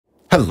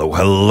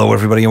Hello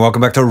everybody and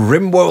welcome back to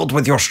Rimworld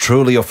with yours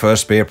truly, your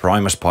first beer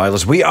Primus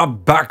Pilots. We are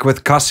back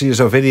with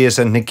Cassius Ovidius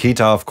and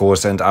Nikita, of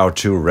course, and our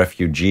two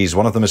refugees.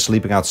 One of them is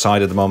sleeping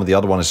outside at the moment, the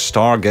other one is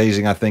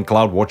stargazing, I think,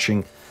 cloud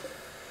watching.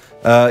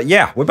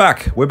 Yeah, we're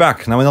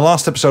back. Now, in the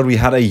last episode we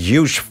had a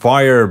huge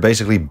fire,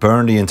 basically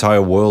burned the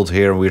entire world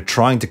here, and we're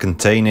trying to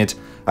contain it.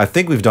 I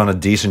think we've done a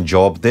decent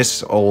job.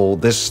 This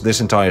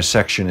entire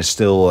section is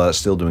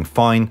still doing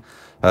fine.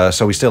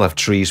 So we still have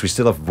trees, we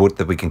still have wood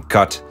that we can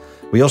cut.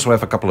 We also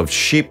have a couple of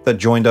sheep that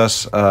joined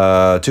us, 2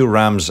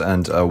 rams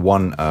and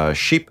 1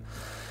 sheep.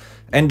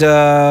 And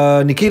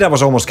Nikita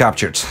was almost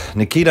captured.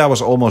 Nikita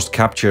was almost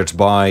captured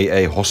by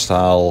a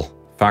hostile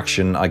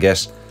faction, I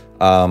guess.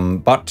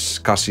 But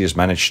Cassius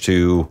managed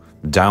to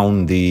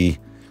down the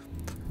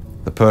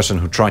person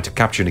who tried to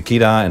capture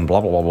Nikita and blah,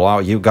 blah, blah, blah.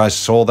 You guys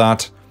saw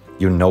that.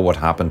 You know what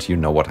happened. You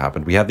know what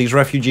happened. We had these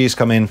refugees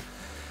come in.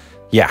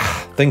 Yeah,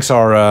 I think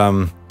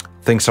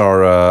things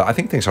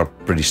are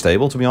pretty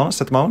stable, to be honest,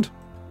 at the moment.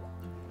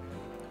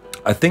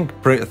 I think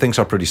things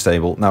are pretty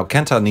stable. Now,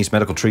 Kenta needs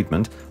medical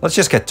treatment. Let's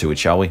just get to it,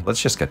 shall we?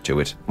 Let's just get to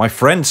it. My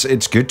friends,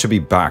 it's good to be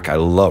back. I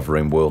love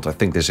Rimworld. I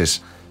think this is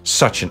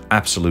such an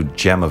absolute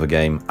gem of a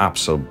game.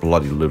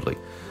 Absolutely.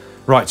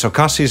 Right, so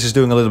Cassius is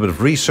doing a little bit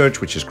of research,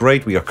 which is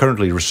great. We are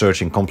currently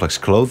researching complex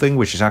clothing,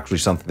 which is actually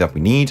something that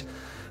we need.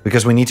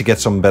 Because we need to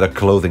get some better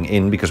clothing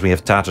in, because we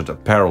have tattered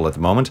apparel at the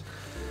moment.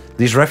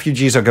 These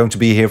refugees are going to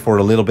be here for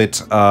a little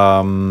bit.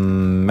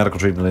 Medical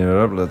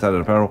treatment,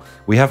 tattered apparel.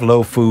 We have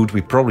low food.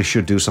 We probably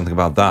should do something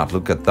about that.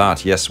 Look at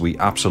that. Yes, we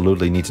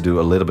absolutely need to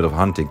do a little bit of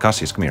hunting.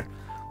 Cassius, come here.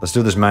 Let's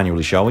do this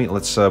manually, shall we?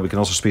 We can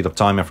also speed up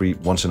time every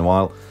once in a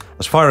while.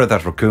 Let's fire at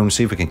that raccoon,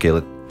 see if we can kill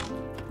it.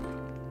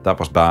 That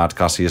was bad,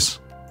 Cassius.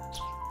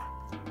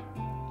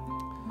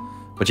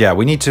 But yeah,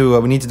 we need to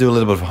do a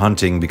little bit of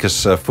hunting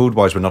because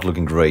food-wise we're not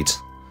looking great.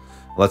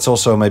 Let's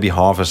also maybe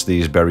harvest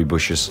these berry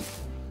bushes.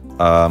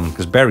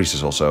 Because berries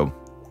is also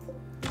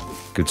a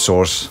good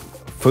source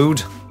of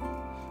food.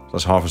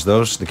 Let's harvest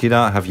those.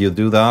 Nikita, have you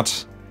do that.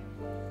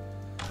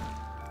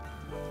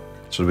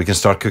 So that we can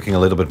start cooking a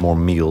little bit more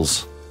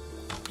meals.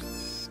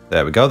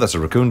 There we go, that's a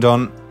raccoon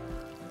done.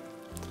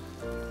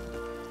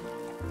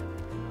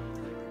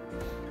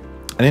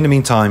 And in the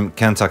meantime,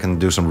 Kenta can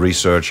do some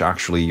research.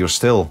 Actually, you're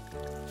still...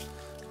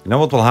 You know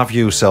what, we'll have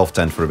you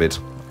self-tent for a bit.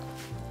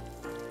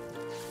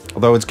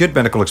 Although it's good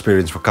medical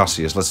experience for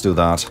Cassius, let's do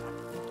that.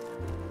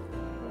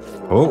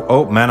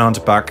 Oh,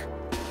 manhunt pack.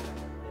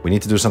 We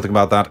need to do something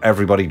about that.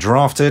 Everybody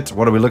draft it.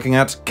 What are we looking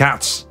at?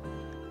 Cats.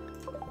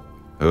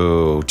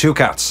 Oh, 2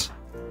 cats.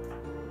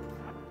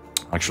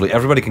 Actually,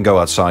 everybody can go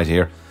outside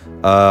here.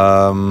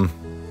 We'll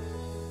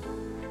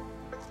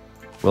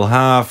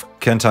have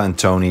Kenta and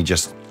Tony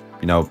just,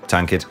 you know,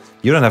 tank it.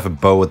 You don't have a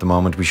bow at the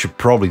moment. We should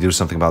probably do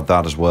something about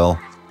that as well.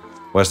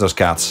 Where's those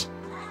cats?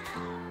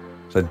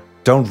 So I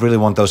don't really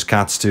want those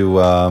cats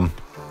to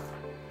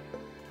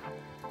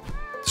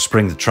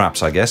spring the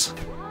traps, I guess.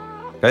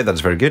 Okay,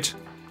 that's very good.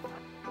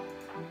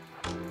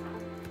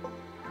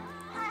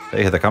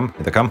 Hey, here they come,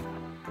 here they come.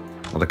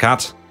 Not a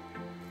cat.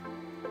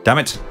 Damn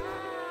it.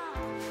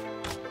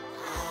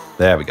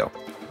 There we go.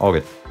 All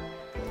good.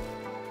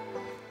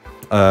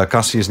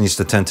 Cassius needs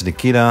to tend to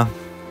Nikita.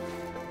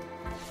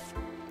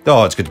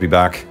 Oh, it's good to be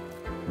back.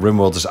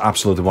 Rimworld is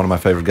absolutely one of my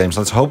favorite games.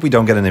 Let's hope we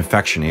don't get an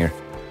infection here.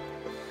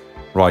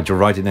 Right, your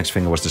right index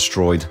finger was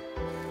destroyed.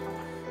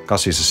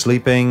 Cassius is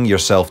sleeping, you're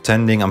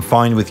self-tending. I'm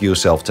fine with you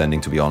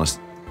self-tending, to be honest.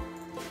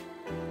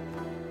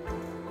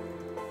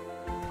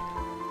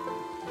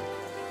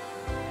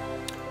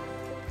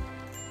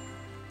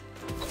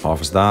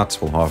 Harvest that,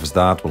 we'll harvest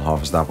that, we'll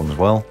harvest that one as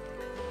well.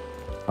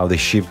 How are the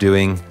sheep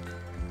doing?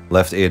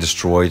 Left ear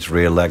destroyed,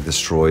 rear leg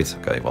destroyed.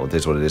 Okay, well, it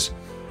is what it is.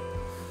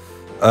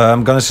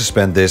 I'm gonna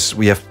suspend this.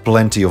 We have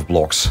plenty of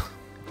blocks.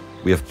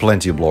 We have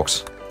plenty of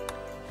blocks.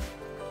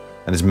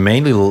 And it's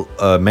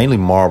mainly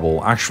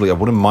marble. Actually, I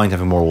wouldn't mind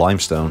having more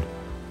limestone.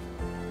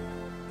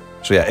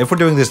 So yeah, if we're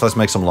doing this, let's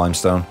make some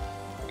limestone.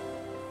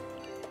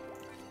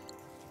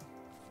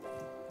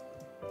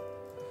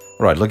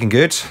 Right, looking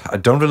good. I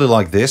don't really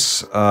like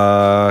this,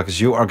 because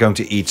you are going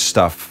to eat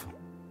stuff.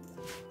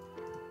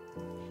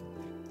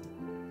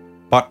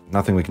 But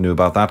nothing we can do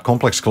about that.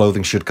 Complex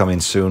clothing should come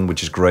in soon,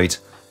 which is great.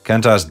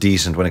 Kenta is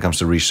decent when it comes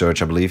to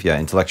research, I believe. Yeah,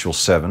 intellectual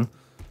 7.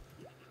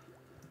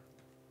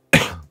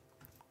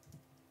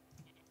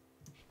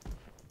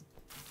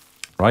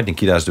 Right,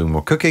 Nikita is doing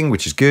more cooking,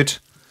 which is good.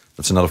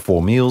 That's another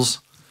 4 meals.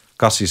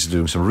 Cassius is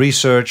doing some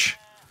research.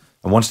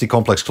 And once the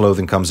complex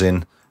clothing comes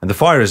in, and the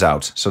fire is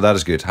out, so that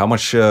is good. How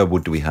much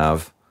wood do we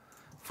have?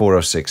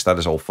 406, that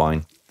is all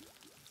fine.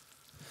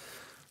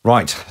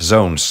 Right,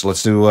 zones.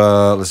 Let's do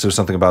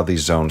something about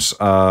these zones.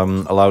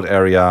 Allowed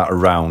area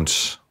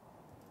around.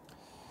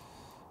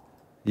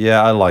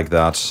 Yeah, I like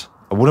that.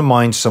 I wouldn't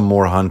mind some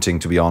more hunting,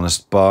 to be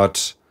honest,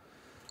 but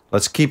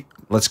let's keep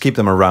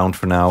them around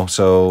for now.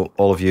 So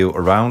all of you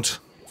around.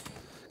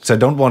 So I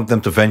don't want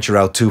them to venture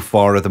out too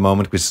far at the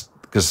moment,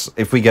 because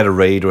if we get a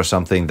raid or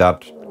something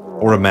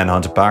or a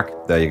manhunter pack,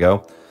 there you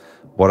go.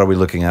 What are we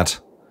looking at?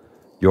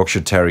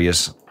 Yorkshire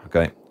Terriers.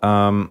 Okay.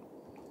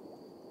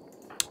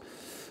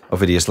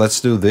 Ovidius, let's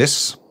do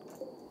this.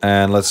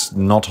 And let's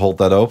not hold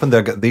that open.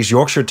 These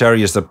Yorkshire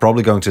Terriers, they're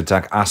probably going to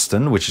attack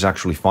Aston, which is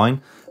actually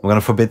fine. I'm going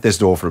to forbid this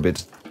door for a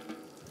bit.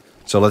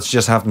 So let's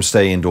just have them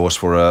stay indoors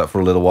for a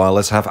little while.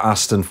 Let's have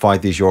Aston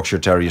fight these Yorkshire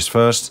Terriers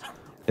first.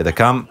 Here they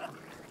come.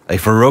 A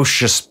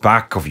ferocious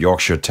pack of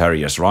Yorkshire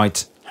Terriers,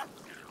 right?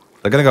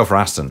 They're going to go for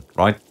Aston,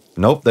 right?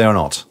 Nope, they are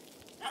not.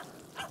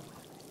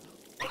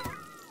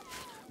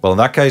 Well, in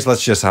that case,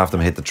 let's just have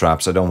them hit the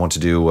traps. I don't want to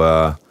do...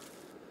 I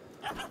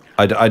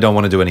don't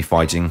want to do any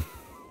fighting.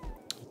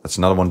 That's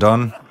another one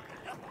done.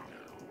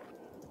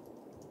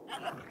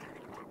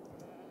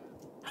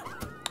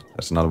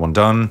 That's another one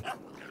done.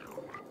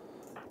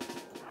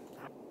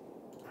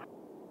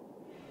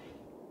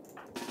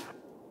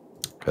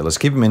 Okay, let's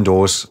keep them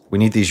indoors. We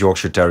need these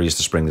Yorkshire Terriers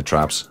to spring the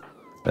traps.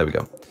 There we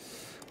go.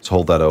 Let's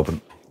hold that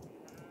open.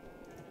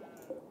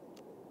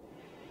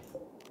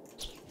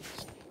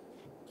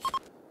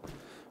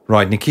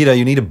 Right, Nikita,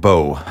 you need a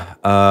bow.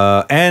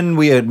 And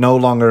we no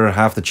longer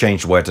have to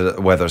change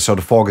weather, so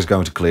the fog is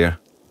going to clear.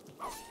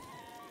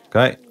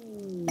 Okay.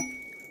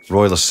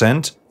 Royal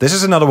Ascent. This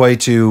is another way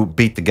to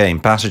beat the game.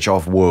 Passage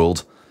off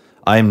world.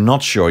 I am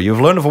not sure. You've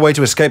learned of a way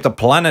to escape the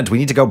planet. We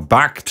need to go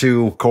back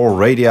to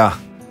Calradia.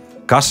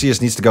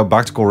 Cassius needs to go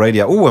back to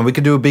Calradia. Ooh, and we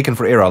can do a beacon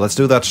for Era. Let's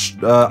do that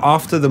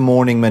after the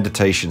morning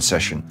meditation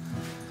session.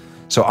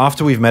 So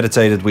after we've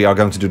meditated, we are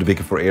going to do the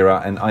beacon for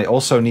Era. And I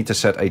also need to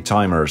set a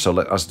timer. So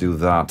let us do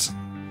that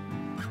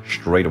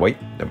straight away.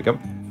 There we go.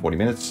 40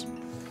 minutes.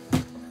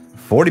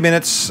 40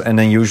 minutes. And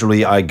then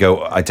usually I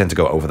tend to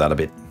go over that a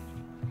bit.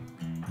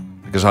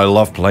 Because I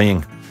love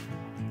playing.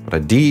 But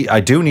I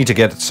do need to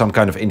get some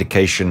kind of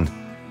indication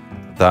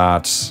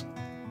that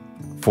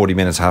 40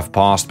 minutes have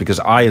passed,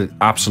 because I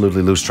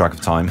absolutely lose track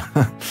of time.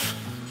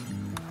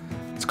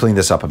 Let's clean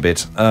this up a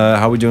bit.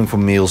 How are we doing for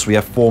meals? We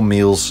have 4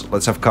 meals.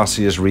 Let's have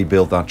Cassius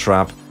rebuild that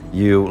trap.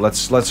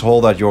 Let's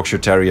haul that Yorkshire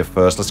Terrier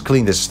first. Let's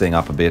clean this thing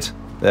up a bit.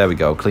 There we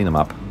go. Clean them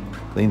up.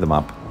 Clean them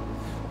up.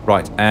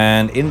 Right,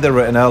 and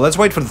now let's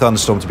wait for the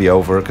thunderstorm to be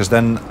over, because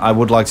then I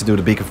would like to do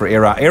the beacon for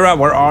Era. Era,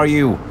 where are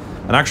you?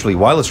 And actually,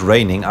 while it's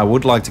raining, I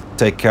would like to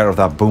take care of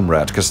that boom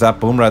rat, because that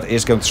boom rat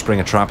is going to spring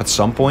a trap at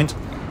some point,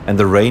 and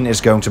the rain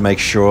is going to make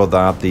sure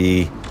that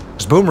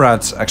because boom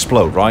rats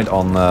explode, right?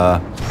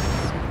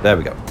 There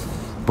we go.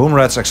 Boom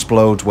rats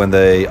explode when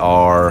they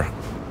are...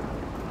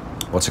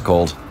 What's it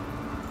called?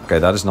 Okay,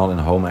 that is not in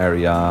home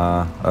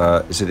area.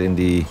 Is it in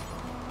the...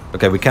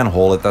 Okay, we can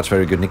haul it. That's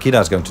very good. Nikita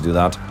is going to do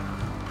that.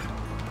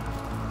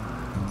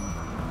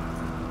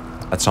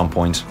 At some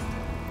point.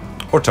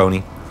 Or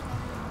Tony.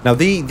 Now,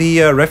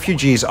 the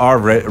refugees are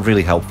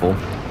really helpful.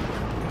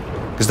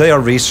 Because they are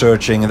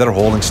researching, and they're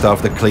hauling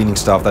stuff, they're cleaning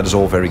stuff. That is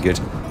all very good.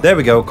 There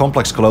we go.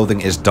 Complex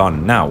clothing is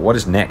done. Now, what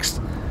is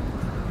next?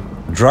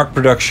 Drug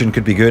production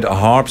could be good. A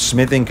harp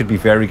smithing could be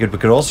very good. We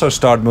could also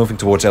start moving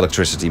towards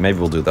electricity. Maybe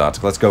we'll do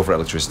that. Let's go for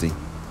electricity.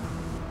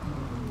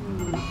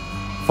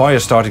 Fire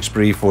starting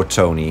spree for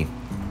Tony.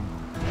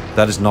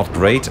 That is not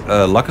great.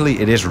 Luckily,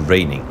 it is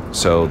raining.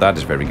 So that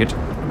is very good.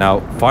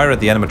 Now, fire at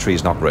the enemy tree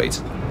is not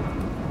great.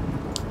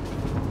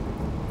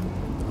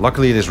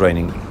 Luckily, it is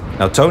raining.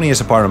 Now, Tony is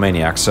a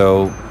pyromaniac,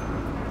 so...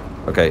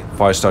 Okay,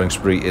 fire starting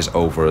spree is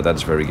over. That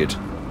is very good.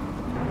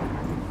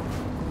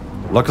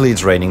 Luckily,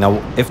 it's raining. Now,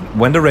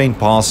 when the rain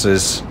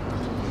passes...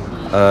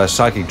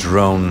 psychic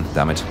drone...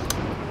 Damn it.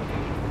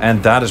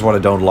 And that is what I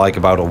don't like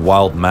about a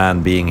wild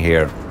man being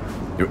here.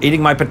 You're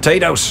eating my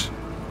potatoes!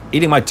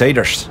 Eating my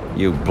taters,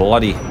 you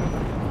bloody...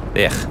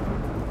 Ugh.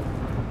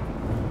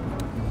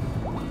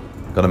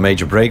 Got a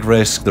major break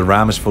risk. The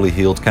ram is fully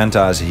healed.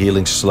 Kenta is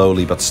healing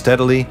slowly but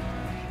steadily.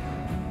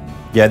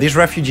 Yeah, these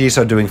refugees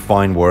are doing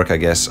fine work, I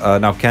guess.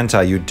 Now,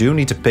 Kenta, you do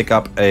need to pick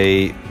up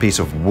a piece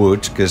of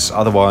wood, because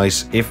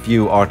otherwise, if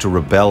you are to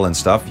rebel and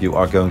stuff, you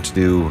are going to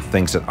do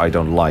things that I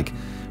don't like.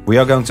 We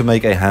are going to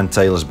make a hand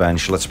tailor's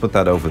bench. Let's put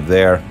that over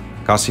there.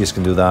 Cassius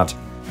can do that.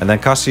 And then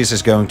Cassius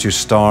is going to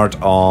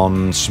start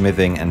on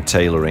smithing and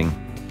tailoring.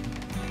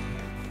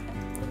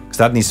 Because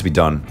that needs to be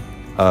done.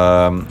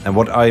 And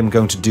what I'm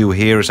going to do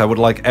here is I would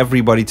like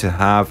everybody to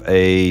have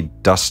a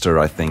duster,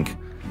 I think.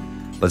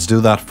 Let's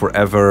do that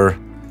forever...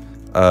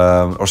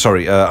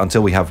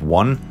 until we have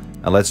one.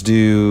 And let's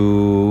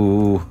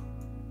do...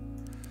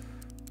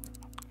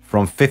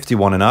 From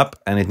 51 and up,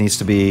 and it needs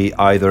to be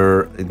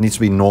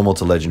normal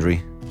to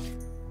legendary.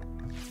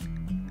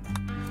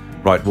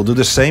 Right, we'll do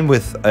the same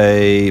with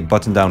a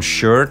button-down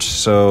shirt,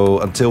 so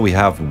until we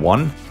have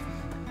one.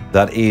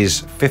 That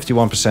is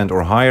 51%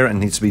 or higher, and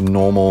needs to be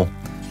normal.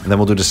 And then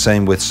we'll do the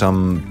same with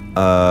some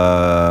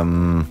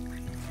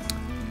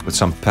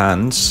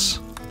pants.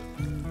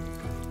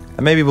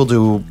 And maybe we'll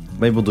do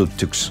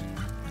toques.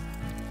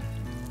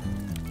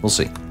 We'll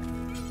see.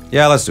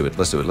 Yeah, let's do it.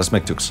 Let's do it. Let's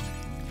make toques.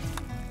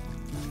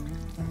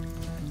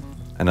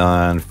 And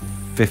then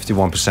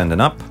 51%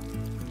 and up.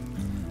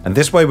 And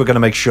this way we're going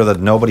to make sure that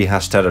nobody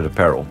has tethered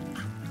apparel.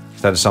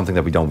 That is something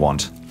that we don't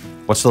want.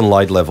 What's the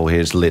light level here?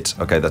 It's lit.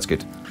 Okay, that's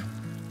good.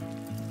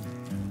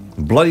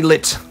 Bloody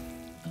lit.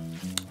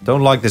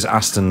 Don't like this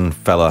Aston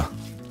fella.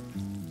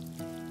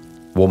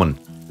 Woman.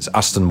 This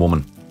Aston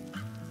woman.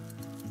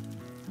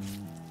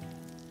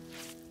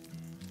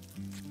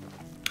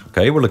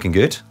 Okay, we're looking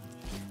good.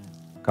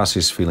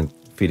 Cassius feeding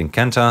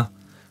Kenta.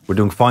 We're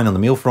doing fine on the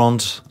meal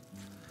front.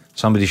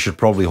 Somebody should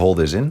probably hold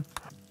this in.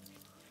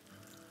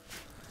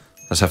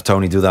 Let's have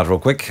Tony do that real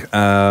quick.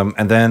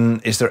 And then,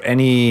 is there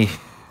any...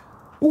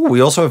 Ooh, we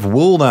also have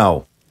wool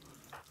now.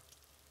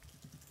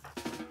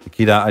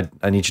 Nikita,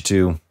 I need you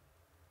to...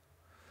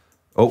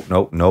 Oh,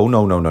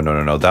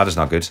 no. That is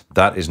not good.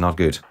 That is not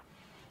good.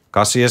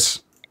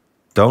 Cassius,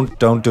 don't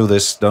do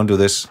this. Don't do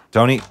this.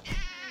 Tony,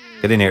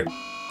 get in here.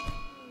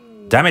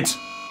 Damn it.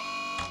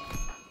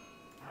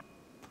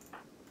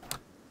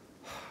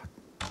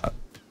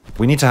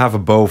 We need to have a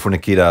bow for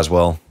Nikita as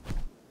well.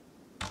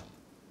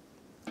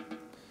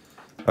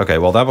 Okay,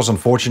 well, that was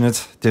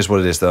unfortunate. It is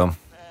what it is, though.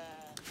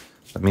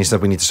 That means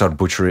that we need to start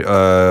butchering...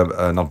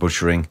 not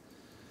butchering.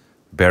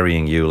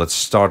 Burying you. Let's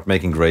start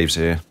making graves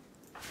here.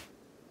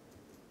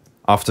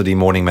 After the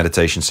morning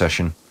meditation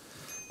session.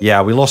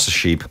 Yeah, we lost a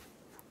sheep.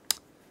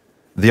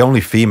 The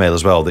only female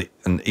as well.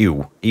 An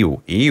ewe.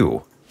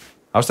 Ewe.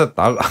 How's that?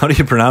 How do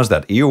you pronounce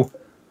that? Ewe?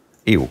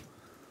 Ewe.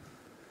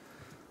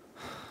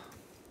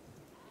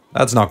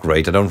 That's not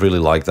great. I don't really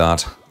like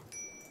that.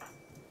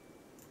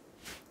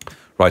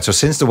 Right, so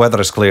since the weather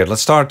is cleared,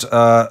 let's start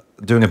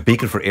doing a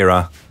beacon for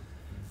Ira.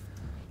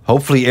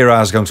 Hopefully Ira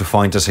is going to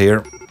find us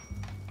here.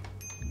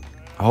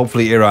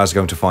 Hopefully Ira is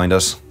going to find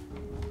us.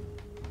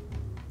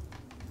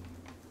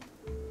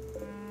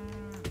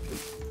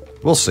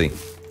 We'll see.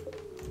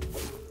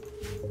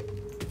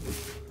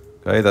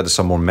 Okay, that is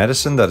some more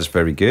medicine. That is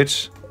very good.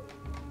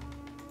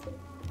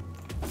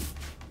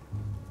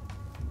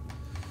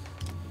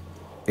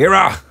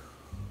 Ira!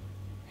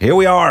 Here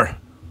we are.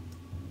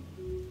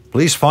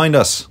 Please find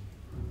us.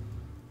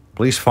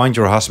 Please find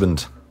your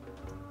husband.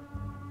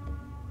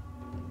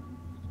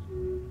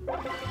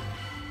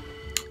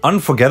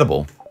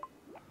 Unforgettable.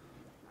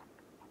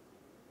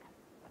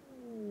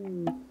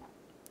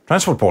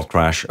 Transport port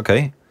crash.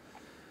 Okay.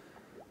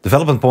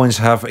 Development points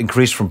have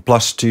increased from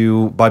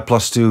 +2 by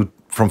 +2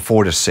 from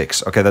 4 to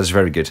 6. Okay, that is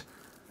very good.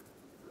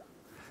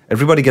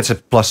 Everybody gets a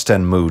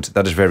 +10 mood.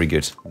 That is very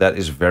good. That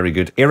is very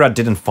good. Ira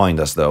didn't find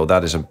us though.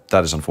 That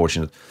is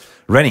unfortunate.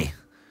 Renny,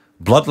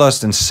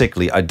 bloodlust and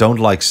sickly. I don't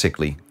like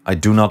sickly. I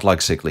do not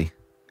like sickly.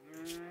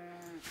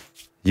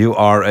 You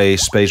are a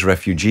space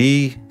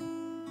refugee.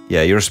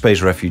 Yeah, you're a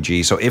space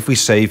refugee. So if we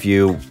save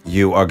you,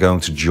 you are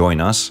going to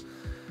join us.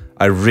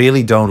 I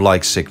really don't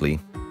like sickly.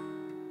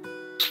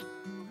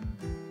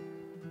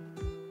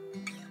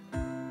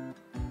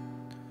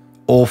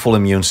 Awful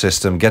immune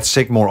system, get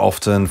sick more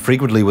often,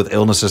 frequently with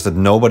illnesses that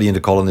nobody in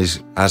the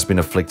colonies has been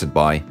afflicted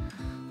by.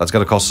 That's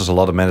going to cost us a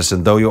lot of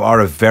medicine, though you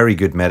are a very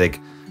good medic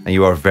and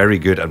you are very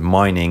good at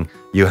mining.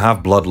 You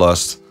have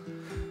bloodlust.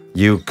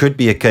 You could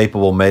be a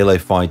capable melee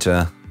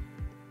fighter.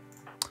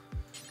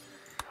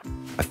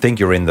 I think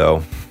you're in,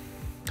 though.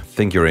 I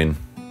think you're in.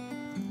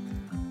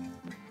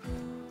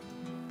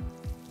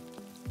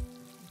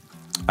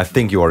 I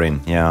think you are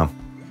in, yeah.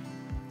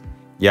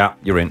 Yeah,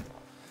 you're in.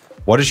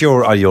 What is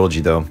your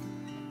ideology, though?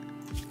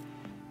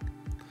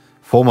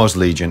 Foremost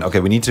Legion. Okay,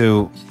 we need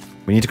to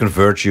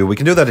convert you. We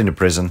can do that in the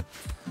prison.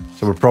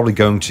 So we're probably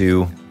going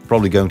to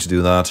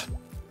do that.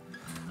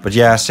 But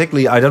yeah,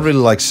 sickly. I don't really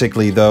like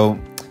sickly though.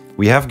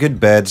 We have good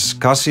beds.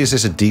 Cassius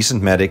is a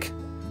decent medic.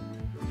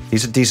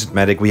 He's a decent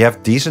medic. We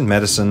have decent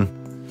medicine.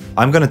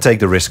 I'm gonna take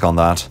the risk on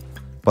that.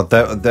 But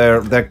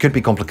there could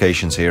be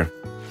complications here.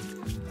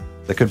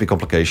 There could be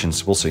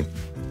complications. We'll see.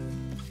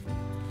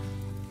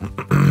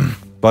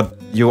 But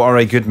you are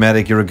a good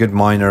medic, you're a good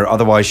miner,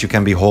 otherwise you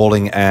can be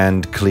hauling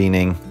and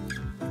cleaning.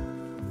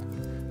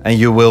 And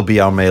you will be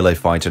our melee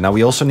fighter. Now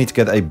we also need to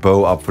get a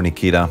bow up for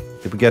Nikita.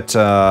 Did we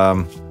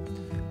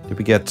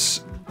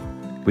get...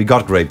 We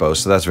got great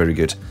bows, so that's very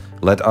good.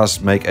 Let us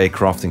make a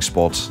crafting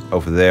spot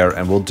over there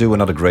and we'll do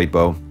another great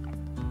bow.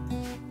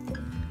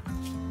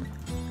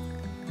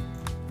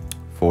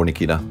 For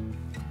Nikita.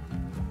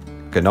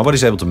 Okay,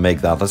 nobody's able to make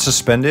that. Let's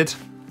suspend it.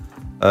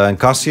 And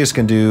Cassius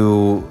can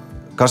do...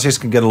 Cassius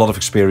can get a lot of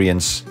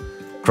experience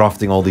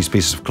crafting all these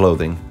pieces of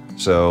clothing,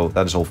 so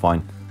that is all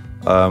fine.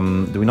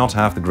 Do we not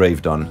have the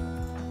grave done?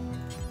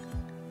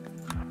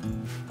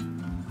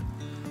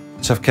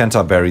 Let's have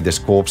Kenta bury this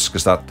corpse,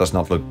 because that does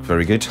not look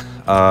very good.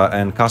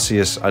 And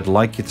Cassius, I'd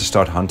like you to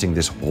start hunting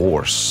this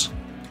horse,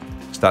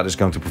 because that is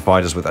going to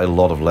provide us with a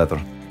lot of leather.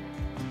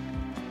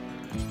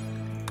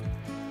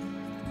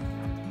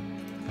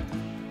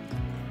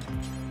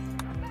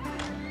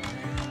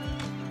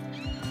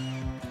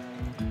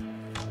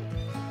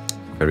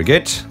 Very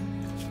good.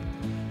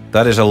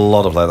 That is a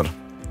lot of leather.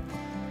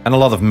 And a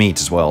lot of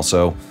meat as well,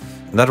 so...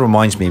 And that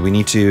reminds me, we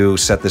need to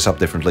set this up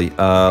differently.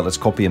 Let's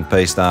copy and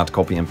paste that,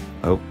 copy and...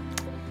 Oh.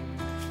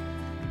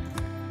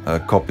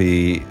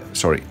 Copy...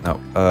 Sorry, no.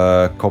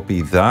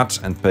 Copy that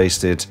and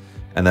paste it.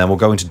 And then we'll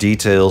go into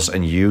details,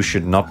 and you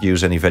should not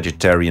use any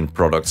vegetarian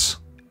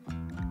products.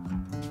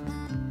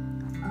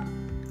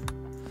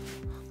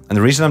 And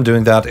the reason I'm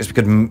doing that is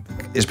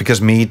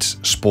because meat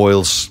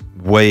spoils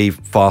way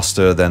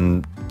faster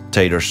than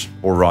taters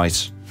or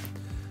rice.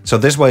 So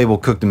this way we'll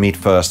cook the meat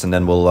first and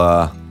then we'll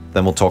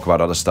talk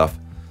about other stuff.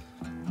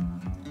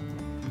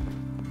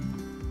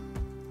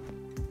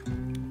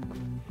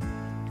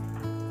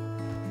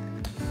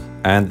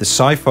 And the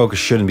psi focus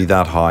shouldn't be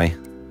that high.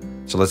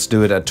 So let's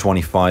do it at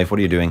 25. What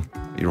are you doing?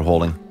 You're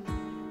hauling.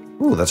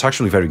 Ooh, that's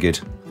actually very good.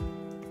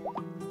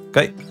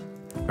 Okay,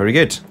 very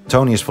good.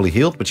 Tony is fully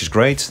healed, which is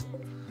great.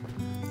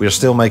 We are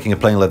still making a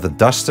plain leather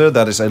duster.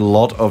 That is a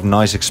lot of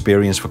nice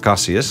experience for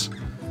Cassius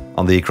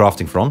on the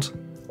crafting front.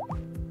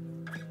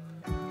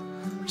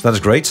 So that is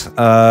great.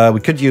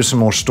 We could use some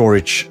more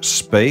storage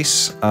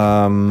space.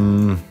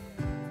 What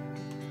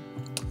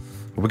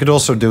we could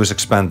also do is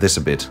expand this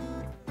a bit.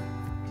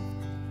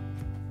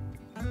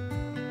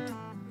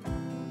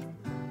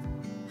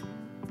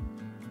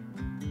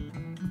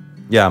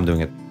 Yeah, I'm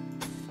doing it.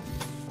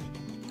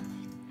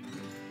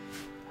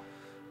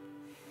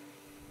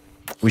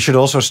 We should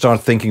also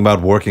start thinking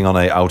about working on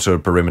an outer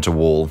perimeter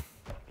wall.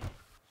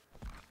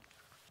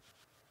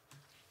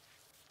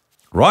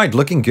 Right,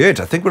 looking good.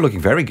 I think we're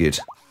looking very good.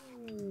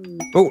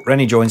 Oh,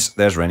 Renny joins.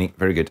 There's Renny.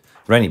 Very good.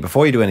 Renny,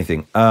 before you do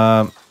anything,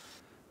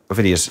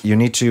 Ovidius, you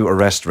need to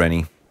arrest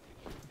Renny.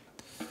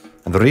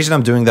 And the reason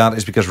I'm doing that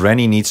is because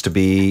Renny needs to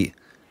be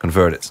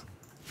converted.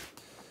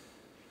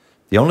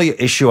 The only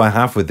issue I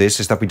have with this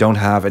is that we don't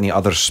have any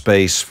other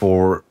space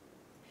for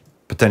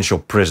potential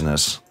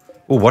prisoners.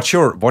 Oh, what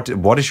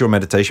is your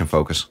meditation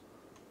focus?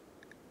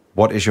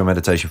 What is your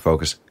meditation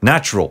focus?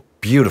 Natural.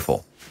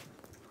 Beautiful.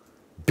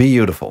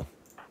 Beautiful.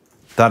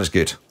 That is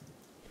good.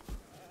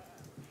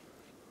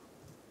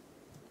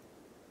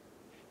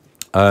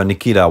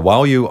 Nikita,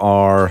 while you're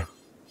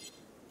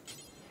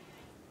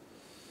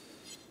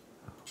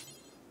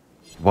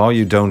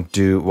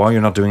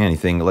not doing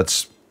anything,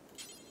 let's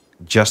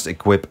just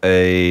equip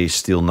a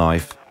steel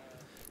knife.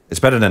 It's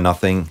better than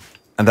nothing,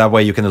 and that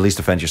way you can at least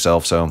defend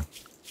yourself, so.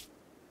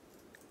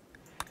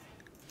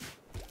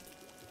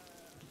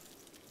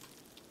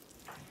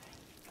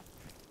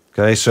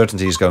 Okay,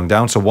 certainty is going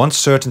down. So once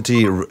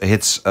certainty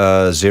hits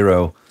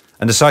 0,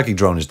 and the psychic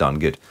drone is done,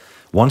 good.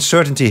 Once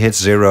certainty hits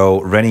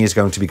 0, Renny is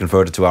going to be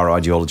converted to our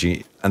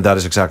ideology, and that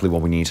is exactly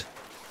what we need.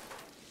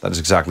 That is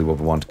exactly what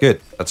we want. Good.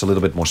 That's a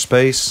little bit more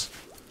space.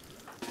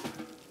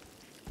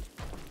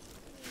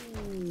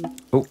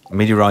 Oh,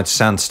 meteorite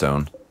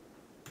sandstone.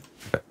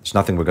 Okay, there's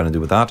nothing we're going to do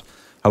with that.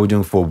 How are we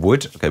doing for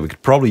wood? Okay, we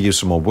could probably use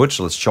some more wood,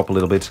 so let's chop a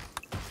little bit.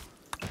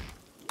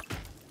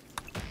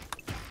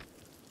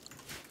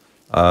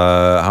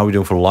 How are we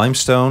doing for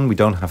limestone? We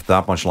don't have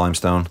that much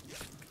limestone.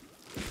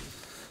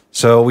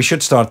 So we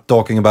should start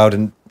talking about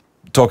a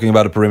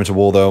perimeter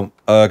wall, though,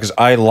 because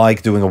I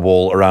like doing a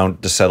wall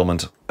around the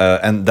settlement,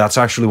 and that's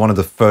actually one of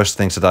the first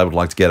things that I would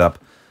like to get up.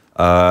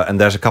 And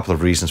there's a couple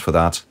of reasons for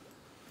that.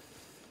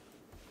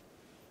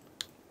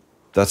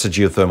 That's a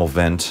geothermal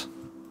vent.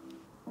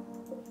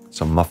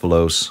 Some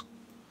muffalos.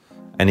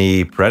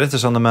 Any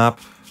predators on the map?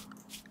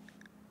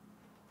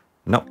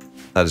 No,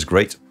 that is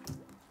great.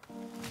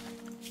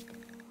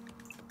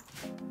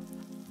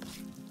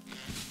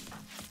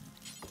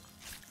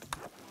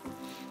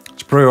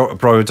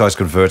 Prioritize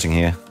converting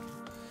here.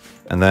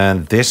 And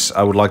then this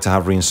I would like to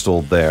have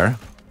reinstalled there.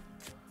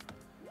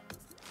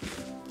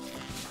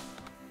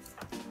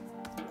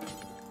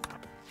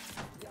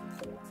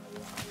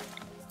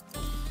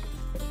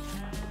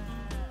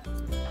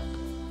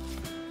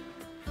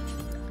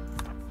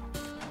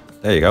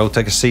 There you go,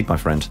 take a seat, my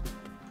friend.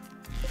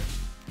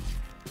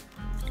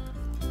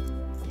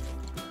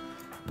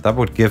 That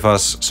would give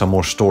us some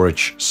more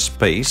storage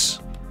space,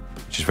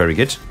 which is very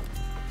good.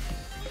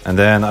 And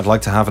then I'd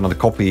like to have another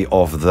copy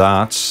of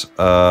that.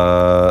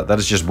 That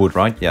is just wood,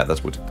 right? Yeah,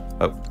 that's wood.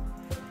 Oh.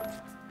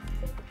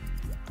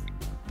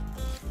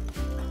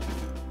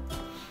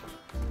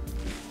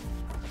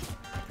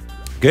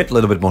 Good, a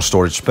little bit more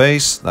storage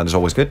space. That is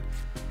always good.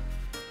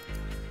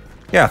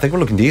 Yeah, I think we're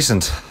looking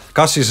decent.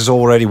 Cassius is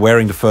already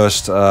wearing the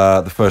first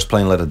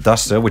plain leather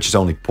duster, which is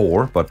only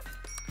poor, but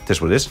it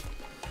is what it is.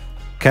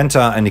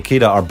 Kenta and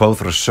Nikita are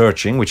both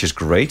researching, which is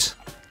great.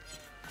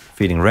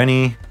 Feeding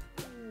Renny.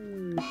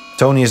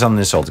 Tony is on an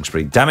insulting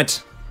spree. Damn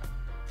it!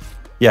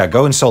 Yeah,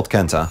 go insult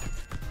Kenta.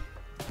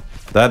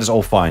 That is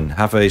all fine.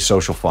 Have a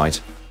social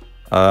fight.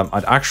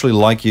 I'd actually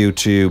like you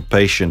to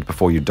patient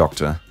before you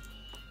doctor.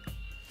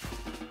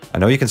 I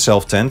know you can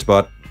self-tend,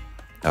 but...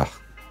 Ugh.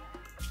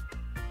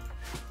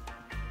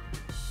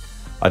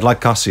 I'd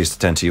like Cassius to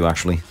tend to you,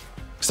 actually.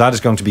 Because that is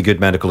going to be good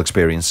medical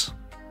experience.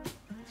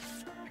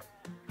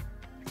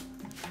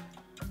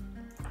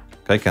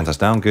 Okay, Kenta's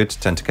down. Good.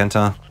 Tend to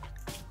Kenta.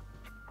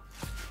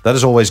 That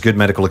is always good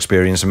medical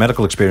experience, and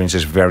medical experience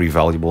is very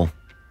valuable.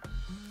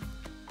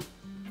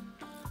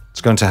 It's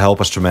going to help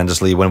us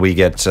tremendously when we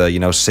get, you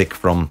know, sick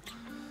from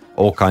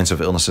all kinds of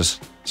illnesses.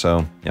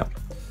 So, yeah.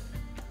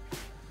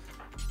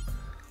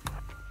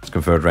 Let's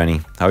convert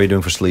Renny. How are you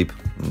doing for sleep?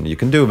 You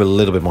can do a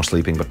little bit more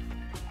sleeping, but...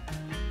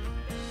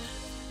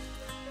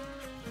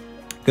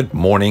 Good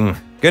morning.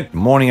 Good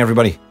morning,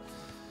 everybody.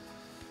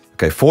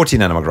 Okay,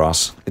 14 enema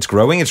grass. It's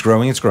growing, it's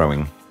growing, it's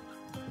growing.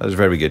 That is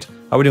very good.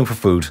 How are we doing for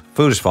food?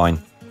 Food is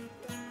fine.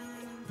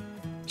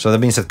 So that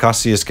means that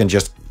Cassius can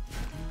just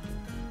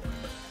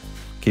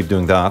keep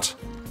doing that.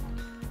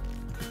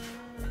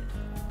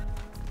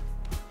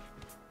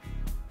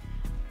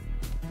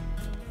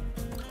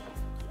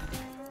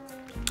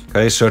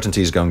 Okay,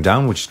 certainty is going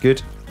down, which is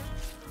good.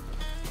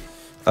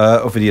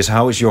 Ovidius,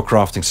 how is your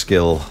crafting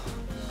skill?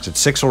 Is it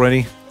 6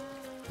 already?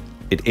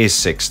 It is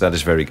 6, that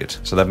is very good.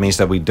 So that means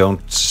that we don't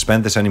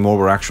spend this anymore.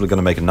 We're actually going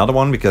to make another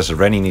one because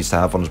Renny needs to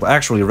have one as well.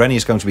 Actually, Renny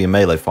is going to be a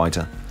melee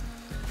fighter.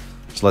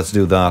 So let's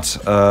do that.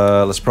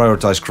 Let's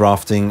prioritize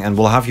crafting and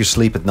we'll have you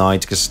sleep at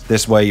night because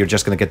this way you're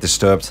just going to get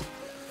disturbed.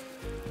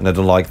 And I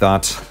don't like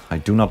that. I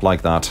do not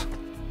like that.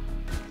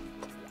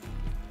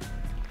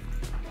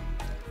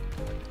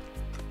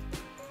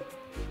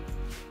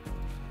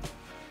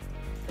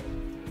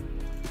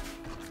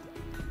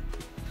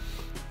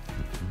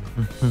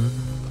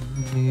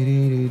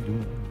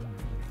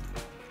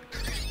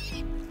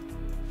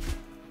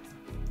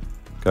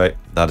 Okay,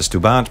 that is too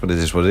bad, but it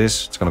is what it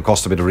is. It's going to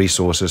cost a bit of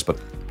resources, but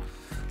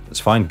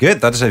it's fine.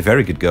 Good, that is a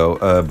very good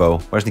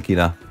bow. Where's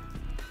Nikita?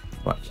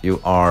 Right,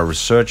 you are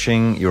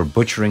researching, you're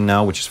butchering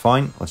now, which is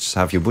fine. Let's just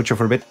have you butcher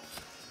for a bit.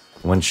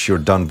 Once you're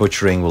done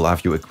butchering, we'll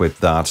have you equip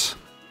that.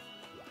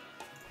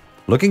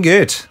 Looking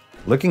good,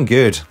 looking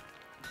good.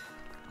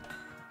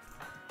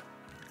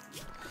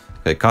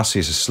 Okay,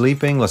 Cassius is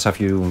sleeping. Let's have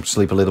you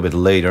sleep a little bit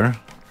later.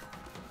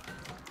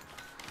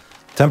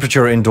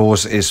 Temperature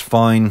indoors is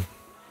fine.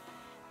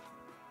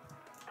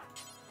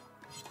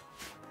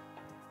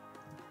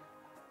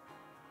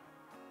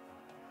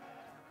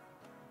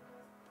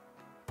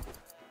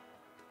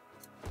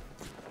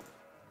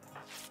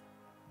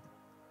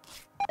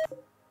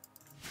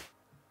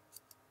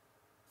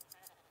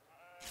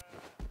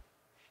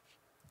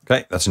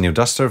 Okay, that's a new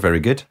duster. Very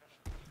good.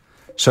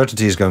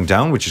 Certainty is going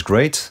down, which is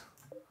great.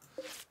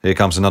 Here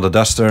comes another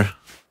duster.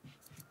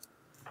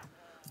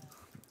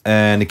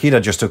 And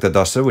Nikita just took that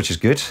duster, which is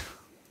good.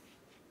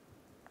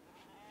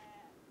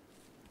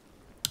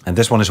 And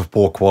this one is of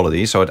poor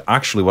quality, so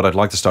actually what I'd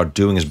like to start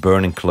doing is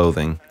burning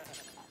clothing.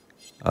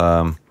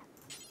 Let's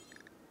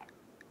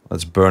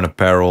burn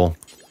apparel.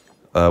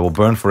 We'll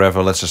burn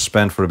forever, let's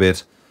suspend for a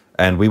bit.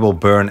 And we will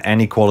burn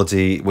any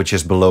quality which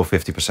is below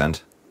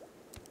 50%.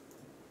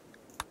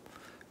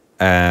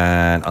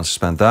 And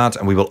unsuspend that.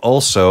 And we will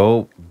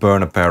also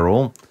burn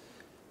apparel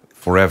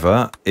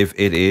forever if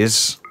it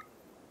is...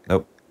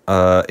 Nope.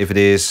 If it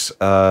is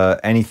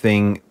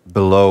anything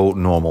below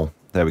normal.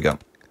 There we go.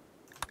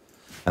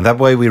 And that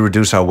way we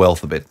reduce our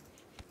wealth a bit.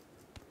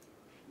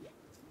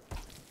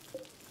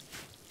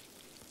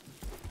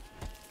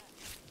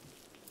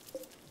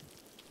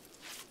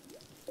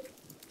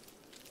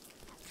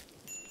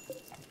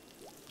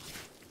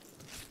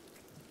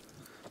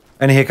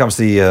 And here comes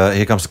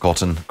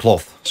the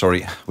cloth,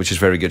 sorry, which is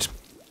very good.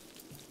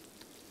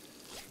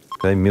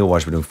 Okay,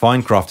 meal-wise we're doing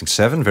fine. Crafting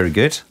 7, very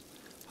good.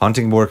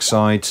 Hunting work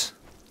site.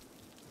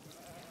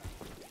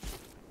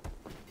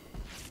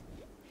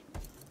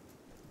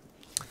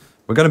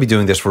 We're going to be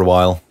doing this for a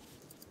while.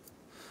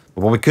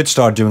 But what we could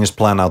start doing is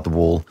plan out the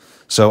wall.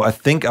 So I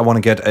think I want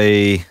to get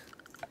a...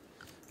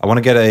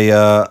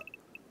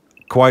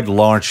 quite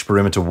large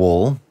perimeter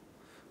wall.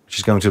 Which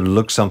is going to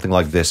look something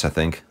like this, I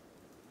think.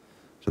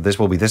 So this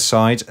will be this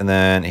side, and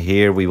then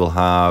here we will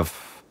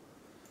have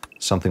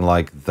something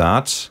like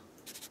that.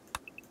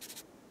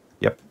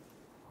 Yep.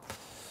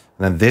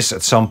 And then this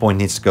at some point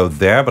needs to go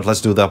there, but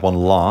let's do that one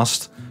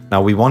last.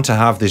 Now we want to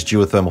have this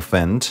geothermal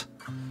vent,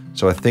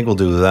 so I think we'll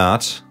do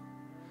that.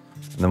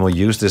 And then we'll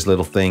use this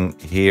little thing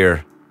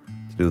here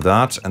to do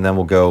that, and then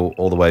we'll go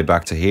all the way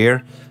back to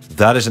here.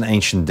 That is an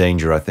ancient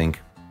danger, I think.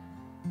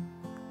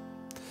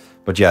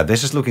 But yeah,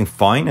 this is looking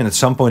fine, and at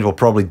some point we'll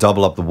probably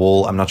double up the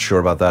wall. I'm not sure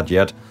about that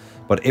yet.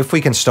 But if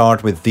we can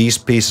start with these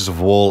pieces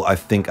of wall, I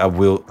think I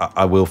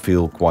will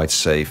feel quite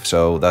safe.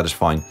 So that is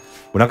fine.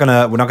 We're not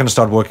gonna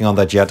start working on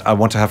that yet. I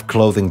want to have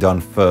clothing done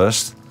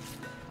first.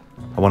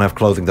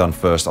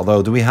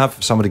 Although, do we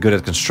have somebody good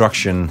at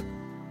construction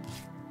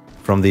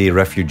from the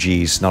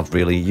refugees? Not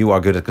really. You are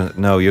good at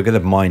no. You're good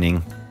at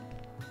mining.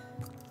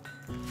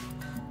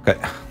 Okay.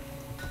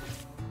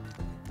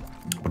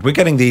 But we're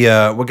getting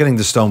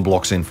the stone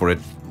blocks in for it.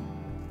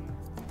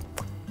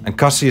 And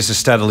Cassius is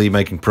steadily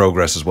making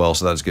progress as well,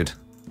 so that's good.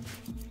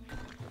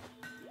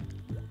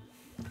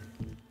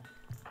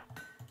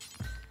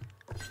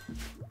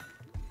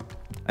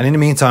 And in the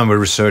meantime, we're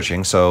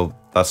researching, so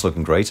that's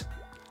looking great.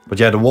 But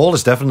yeah, the wall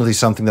is definitely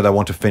something that I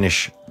want to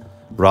finish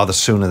rather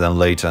sooner than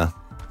later.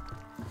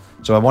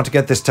 So I want to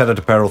get this tethered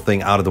apparel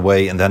thing out of the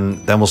way, and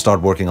then we'll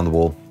start working on the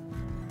wall.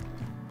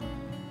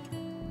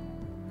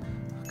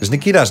 Because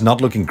Nikita is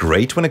not looking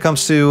great when it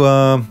comes to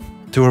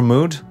her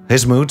mood.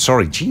 His mood,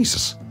 sorry,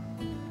 Jesus.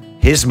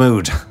 His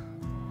mood.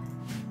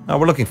 No,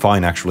 we're looking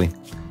fine, actually.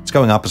 It's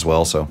going up as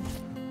well, so...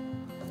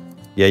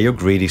 Yeah, you're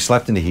greedy.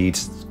 Slept in the heat.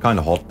 It's kind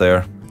of hot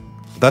there.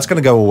 But that's going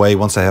to go away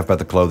once I have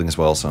better clothing as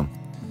well, so...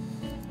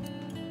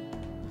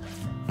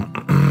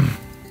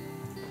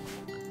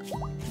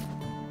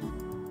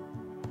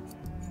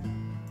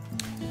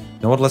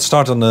 You know what? Let's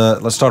start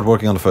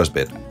working on the first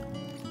bit.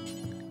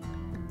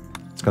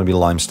 It's going to be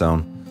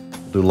limestone.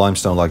 Do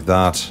limestone like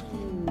that.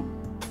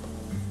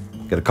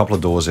 Get a couple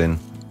of doors in.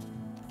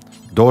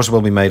 Doors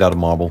will be made out of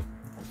marble.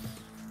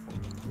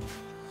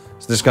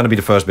 So this is going to be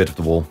the first bit of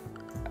the wall.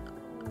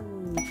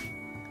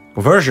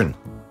 Conversion.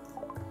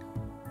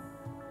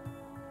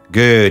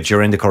 Good,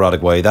 you're in the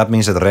Calradia way. That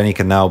means that Renny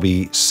can now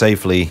be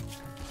safely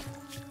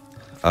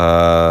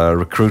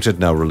recruited.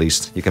 No,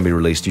 released. You can be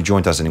released. You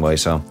joined us anyway,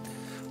 so...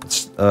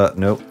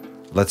 no.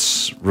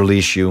 Let's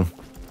release you.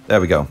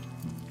 There we go.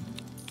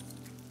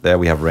 There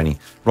we have Renny.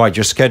 Right,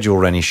 your schedule,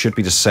 Renny, should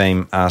be the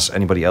same as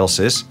anybody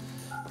else's.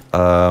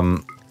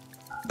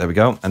 There we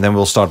go. And then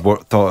we'll start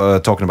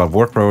talking about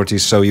work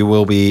priorities. So you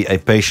will be a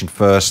patient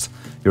first.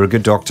 You're a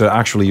good doctor.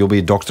 Actually, you'll be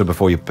a doctor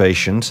before you're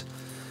patient.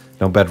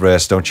 No bed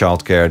rest, don't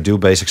childcare. Do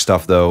basic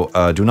stuff, though.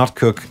 Do not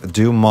cook.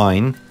 Do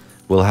mine.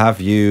 We'll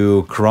have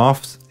you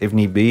craft, if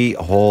need be,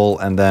 haul,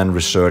 and then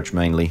research,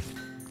 mainly.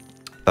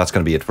 That's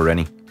going to be it for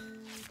Renny.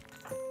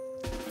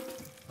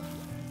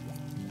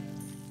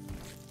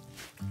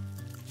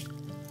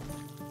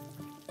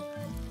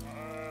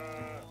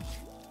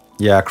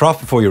 Yeah, craft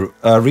before you...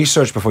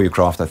 research before you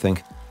craft, I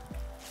think.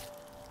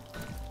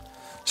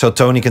 So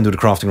Tony can do the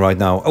crafting right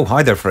now. Oh,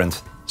 hi there, friend.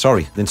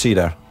 Sorry, didn't see you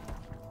there.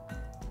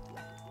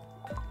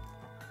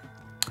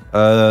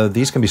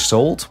 These can be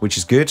sold, which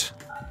is good.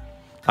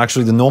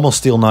 Actually, the normal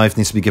steel knife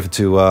needs to be given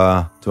to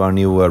our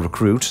new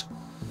recruit.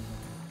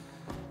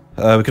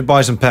 We could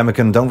buy some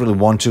pemmican, don't really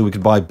want to. We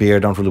could buy beer,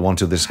 don't really want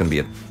to. This is gonna be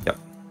it. Yep.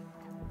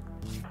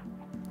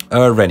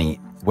 Renny,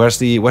 where's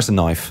the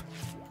knife?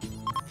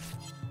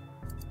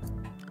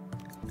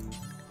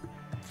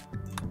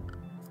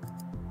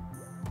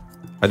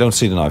 I don't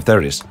see the knife. There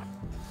it is.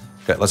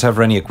 Okay, let's have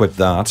Renny equip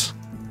that.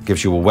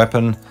 Gives you a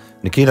weapon.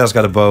 Nikita's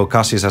got a bow.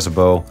 Cassius has a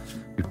bow.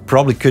 We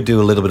probably could do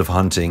a little bit of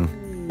hunting.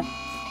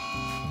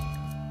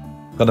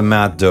 Got a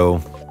mad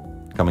doe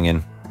coming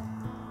in.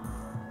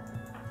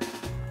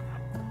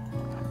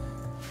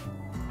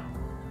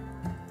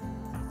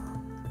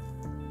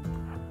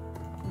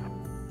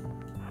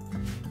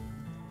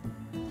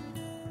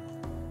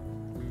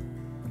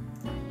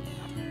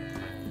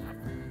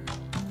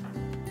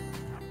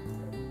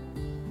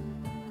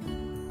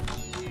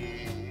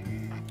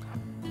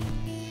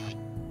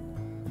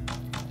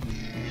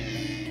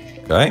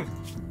 Okay.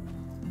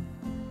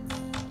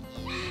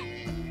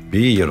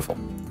 Beautiful.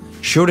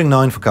 Shooting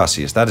 9 for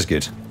Cassius. That is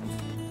good.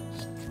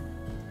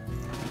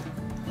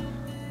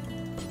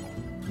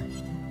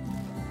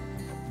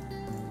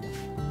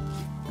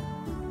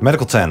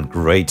 Medical 10.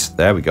 Great.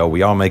 There we go.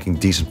 We are making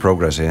decent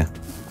progress here.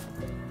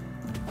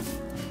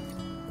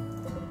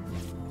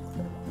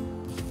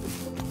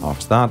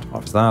 Harvest that.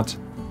 Harvest that.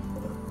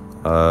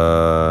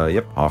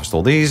 Yep. Harvest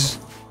all these.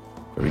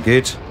 Very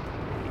good.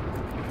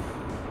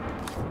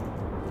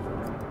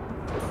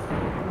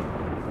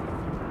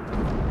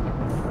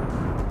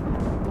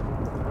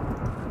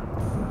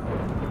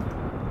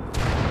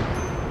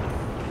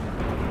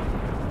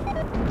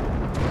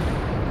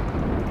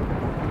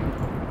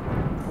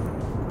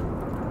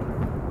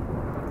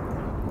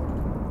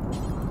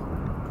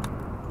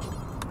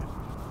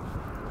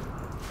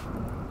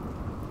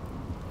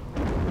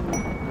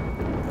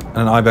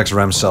 And Ibex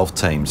Ram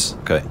self-tames.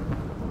 Okay.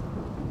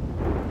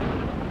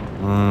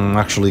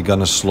 Actually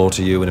gonna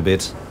slaughter you in a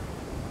bit.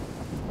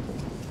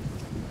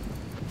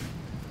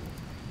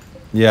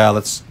 Yeah,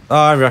 let's...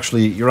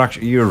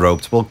 you're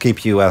roped. We'll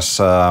keep you as...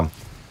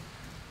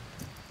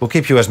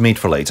 meat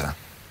for later.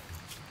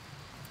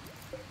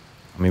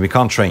 I mean, we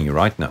can't train you,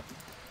 right? No.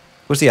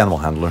 Who's the animal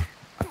handler?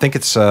 I think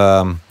it's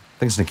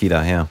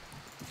Nikita, yeah.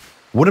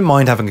 Wouldn't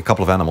mind having a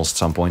couple of animals at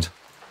some point.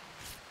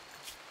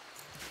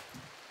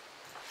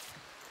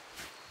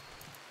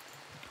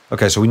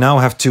 Okay, so we now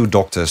have 2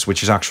 doctors,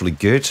 which is actually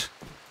good.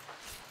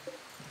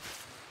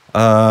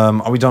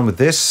 Are we done with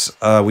this?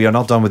 We are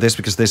not done with this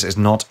because this is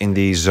not in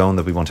the zone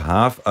that we want to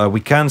have. We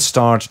can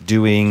start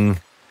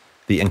doing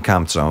the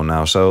encamped zone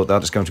now, so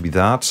that is going to be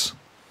that.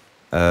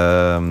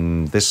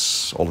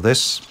 All of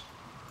this.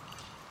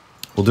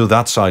 We'll do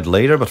that side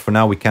later, but for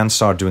now we can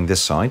start doing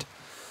this side.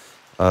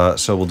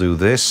 So we'll do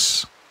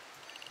this.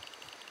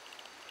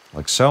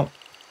 Like so.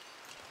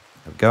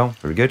 There we go,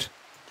 very good.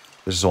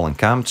 This is all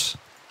encamped.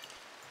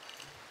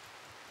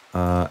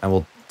 And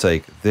we'll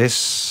take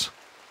this.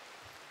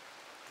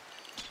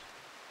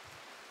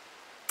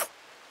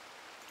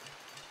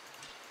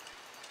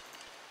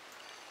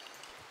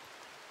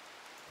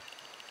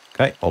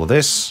 Okay, all of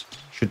this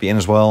should be in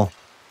as well.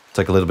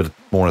 Take a little bit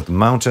more at the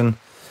mountain.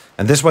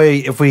 And this way,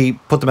 if we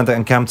put them at the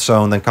encamped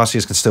zone, then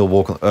Cassius can still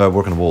work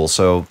on the wall.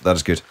 So that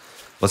is good.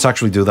 Let's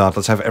actually do that.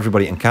 Let's have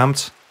everybody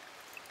encamped.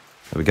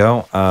 There we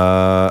go.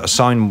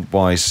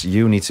 Assign-wise,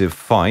 you need to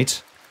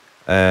fight.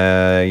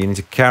 You need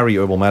to carry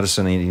herbal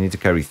medicine and you need to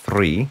carry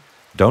 3.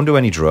 Don't do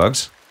any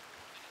drugs.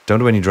 Don't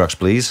do any drugs,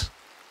 please.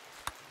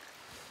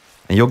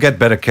 And you'll get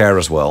better care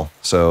as well.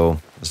 So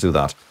let's do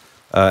that.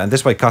 And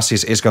this way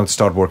Cassius is going to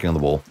start working on the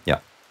wall. Yeah.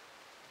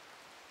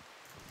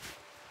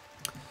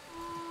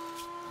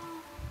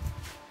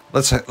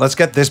 Let's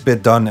get this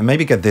bit done and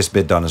maybe get this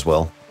bit done as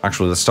well.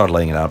 Actually, let's start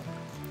laying it out.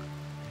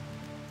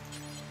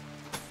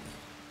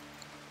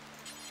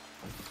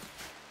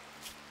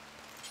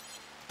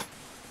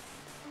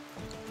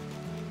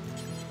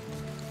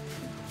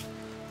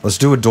 Let's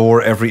do a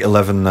door every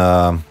 11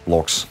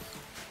 blocks.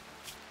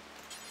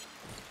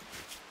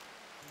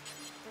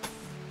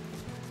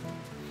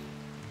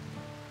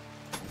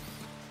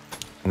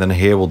 And then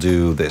here we'll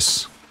do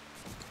this.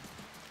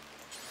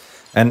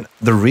 And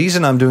the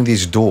reason I'm doing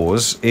these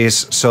doors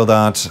is so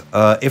that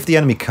if the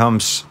enemy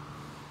comes...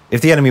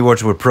 If the enemy were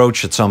to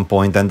approach at some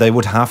point, then they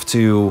would have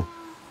to...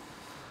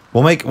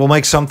 We'll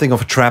make something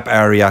of a trap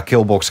area,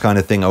 kill box kind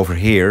of thing over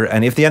here.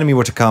 And if the enemy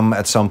were to come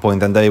at some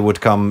point, then they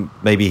would come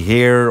maybe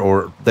here,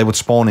 or they would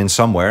spawn in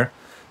somewhere.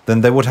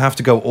 Then they would have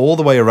to go all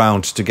the way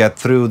around to get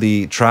through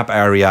the trap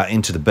area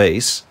into the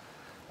base.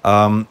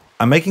 I'm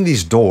making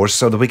these doors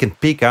so that we can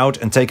peek out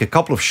and take a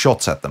couple of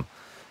shots at them.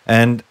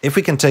 And if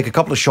we can take a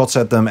couple of shots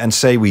at them and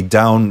say we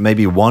down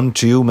maybe 1,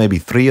 2, maybe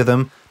 3 of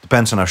them,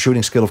 depends on our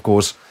shooting skill of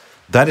course,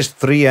 that is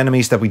 3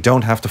 enemies that we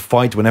don't have to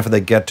fight whenever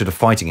they get to the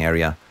fighting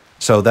area.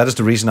 So that is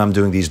the reason I'm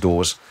doing these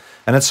doors.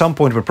 And at some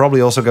point we're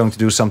probably also going to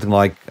do something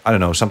like, I don't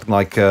know, something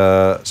like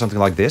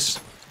this.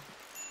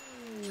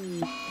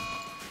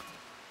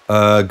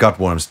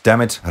 Gutworms,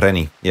 damn it,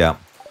 Renny, yeah.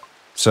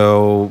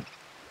 So...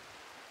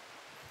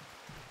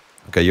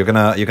 Okay, you're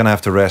gonna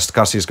have to rest.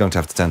 Cassius is going to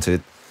have to tend to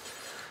it.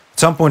 At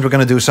some point we're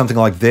going to do something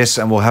like this,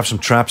 and we'll have some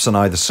traps on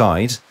either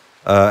side.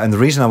 And the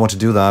reason I want to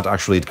do that,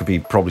 actually it could be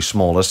probably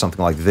smaller,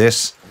 something like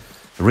this.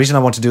 The reason I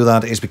want to do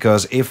that is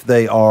because if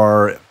they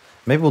are...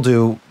 Maybe we'll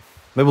do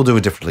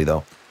it differently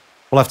though.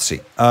 We'll have to see.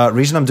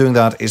 Reason I'm doing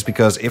that is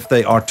because if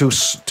they are too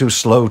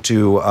slow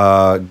to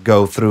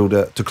go through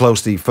to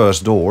close the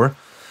first door,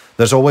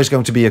 there's always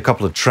going to be a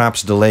couple of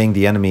traps delaying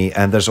the enemy,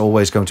 and there's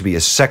always going to be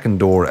a second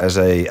door as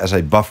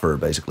a buffer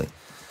basically.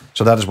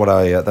 So that is what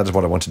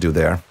I want to do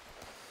there.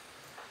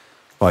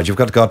 Right, you've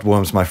got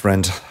gutworms, my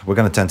friend. We're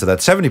going to tend to that.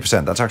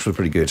 70%, that's actually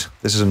pretty good.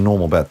 This is a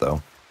normal bet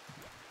though.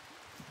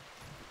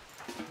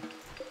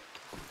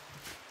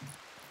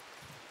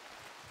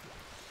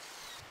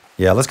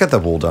 Yeah, let's get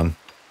that wall done.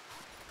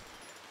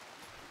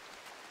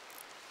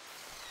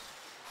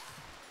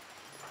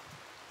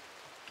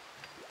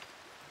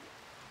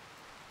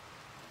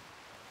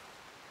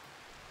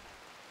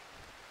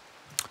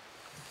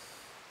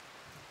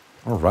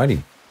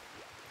 Alrighty.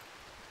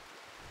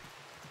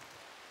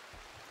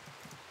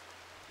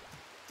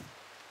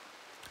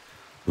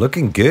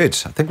 Looking good.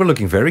 I think we're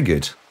looking very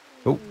good.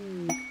 Oh.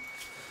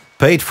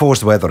 Paid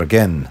forced weather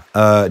again.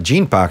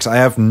 Gene packs. I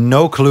have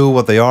no clue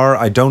what they are.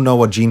 I don't know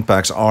what gene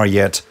packs are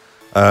yet.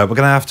 We're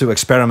gonna have to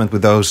experiment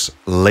with those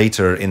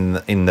later in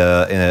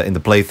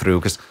the playthrough,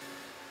 because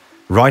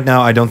right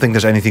now I don't think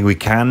there's anything we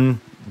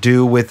can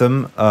do with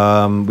them.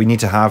 We need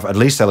to have at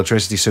least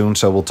electricity soon,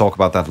 so we'll talk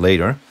about that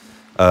later.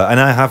 And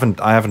I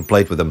haven't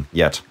played with them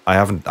yet.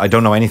 I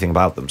don't know anything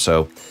about them.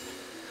 So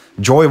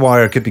joy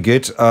wire could be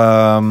good.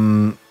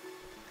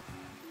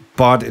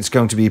 But it's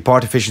going to be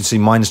part efficiency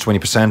minus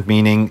 20%,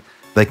 meaning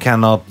they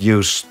cannot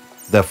use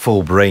their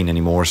full brain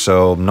anymore.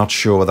 So I'm not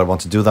sure whether I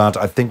want to do that.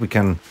 I think we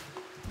can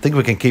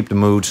keep the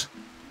mood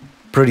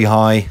pretty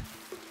high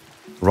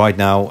right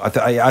now. I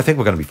think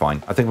we're going to be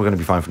fine. I think we're going to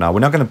be fine for now.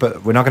 We're not going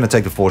to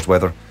take the forced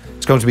weather.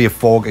 It's going to be a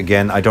fog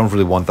again. I don't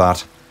really want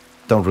that.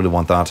 Don't really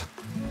want that.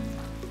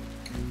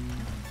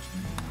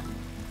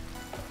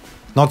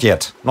 Not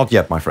yet. Not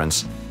yet, my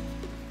friends.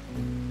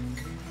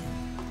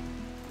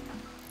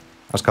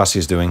 How's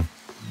Cassius doing?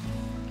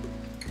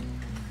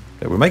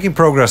 Okay, we're making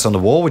progress on the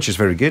wall, which is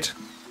very good.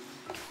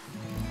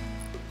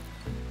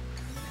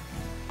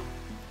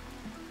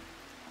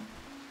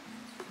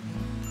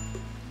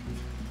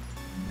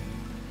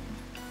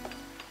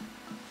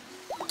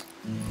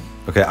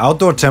 Okay,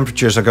 outdoor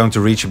temperatures are going to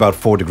reach about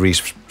 4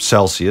 degrees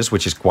Celsius,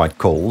 which is quite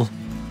cold.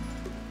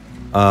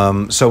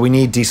 So we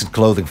need decent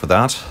clothing for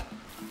that.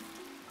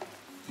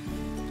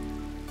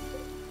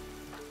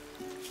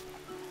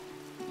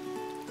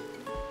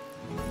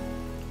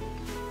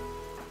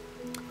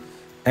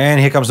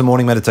 And here comes the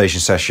morning meditation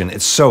session.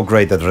 It's so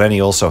great that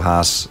Renny also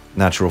has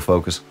natural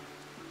focus.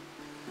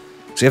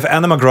 So if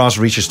Anima Grass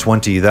reaches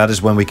 20, that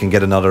is when we can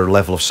get another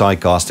level of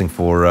sidecasting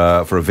for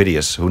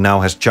Ovidius, who now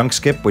has chunk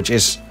skip, which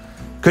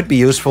could be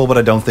useful, but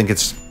I don't think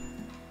it's...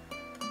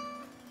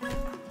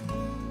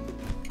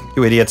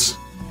 You idiots.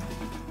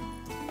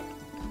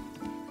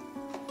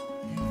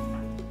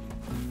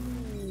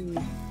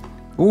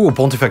 Ooh,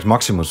 Pontifex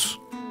Maximus.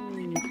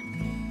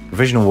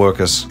 Provisional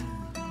workers.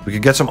 We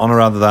could get some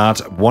honor out of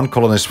that. 1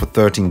 colonist for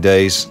 13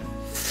 days.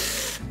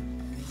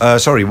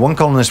 Sorry, 1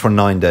 colonist for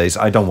 9 days.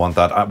 I don't want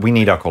that. We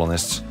need our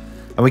colonists.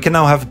 And we can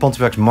now have a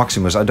Pontifex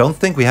Maximus. I don't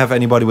think we have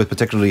anybody with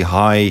particularly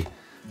high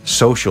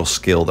social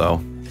skill,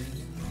 though.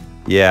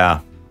 Yeah.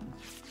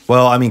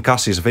 Well, I mean,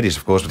 Cassius Ovidius,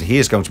 of course, but he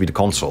is going to be the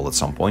consul at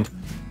some point.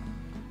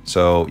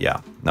 So,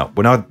 yeah. No,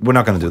 we're not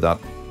going to do that.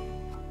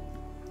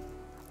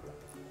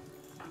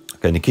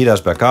 Okay, Nikita's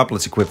back up.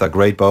 Let's equip that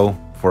great bow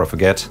before I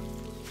forget.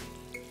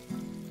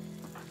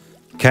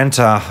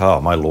 Kenta,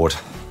 oh my lord.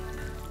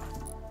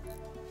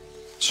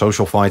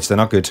 Social fights, they're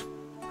not good.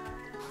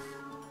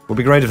 Would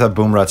be great if that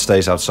boom rat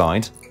stays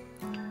outside.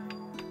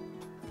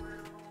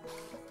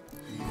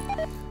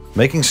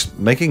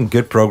 Making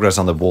good progress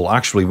on the wall.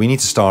 Actually, we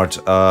need to start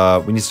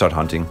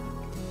hunting.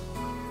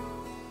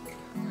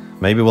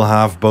 Maybe we'll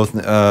have both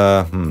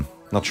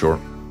not sure.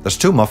 There's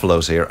 2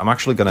 muffalos here. I'm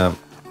actually gonna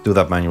do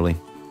that manually.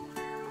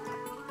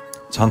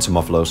 Let's hunt some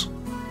muffalos.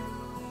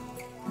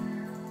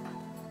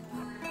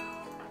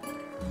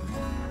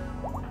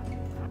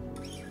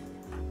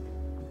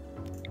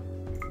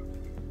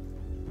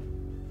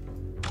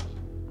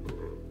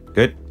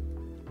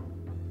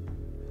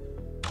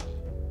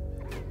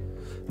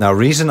 Now,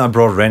 reason I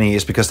brought Renny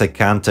is because they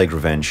can't take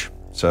revenge.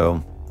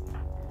 So...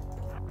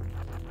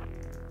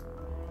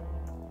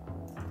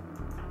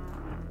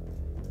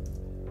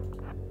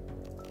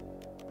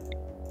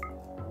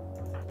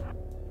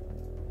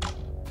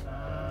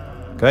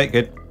 Okay,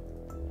 good.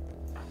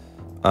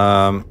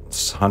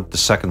 Let's hunt the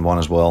second one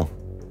as well.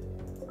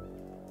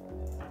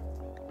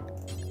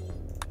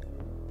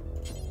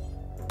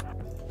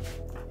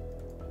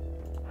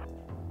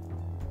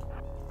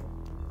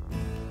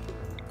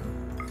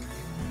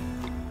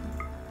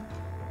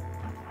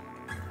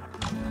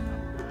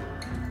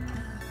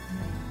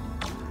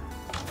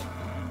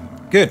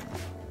 Good.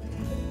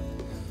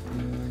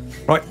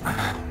 Right.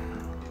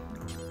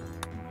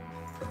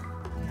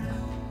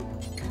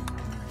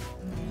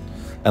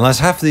 And let's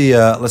have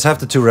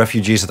the two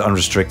refugees at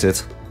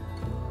unrestricted.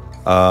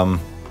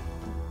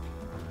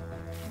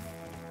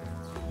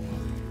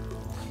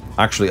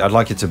 Actually, I'd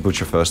like you to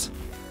butcher first,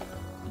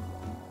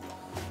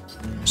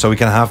 so we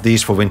can have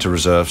these for winter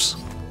reserves.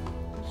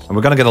 And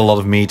we're gonna get a lot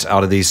of meat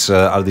out of these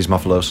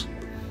muffalos.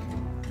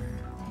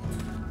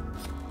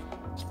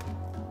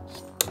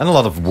 And a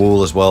lot of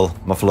wool as well,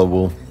 muffalo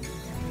wool.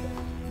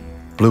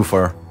 Blue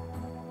fur.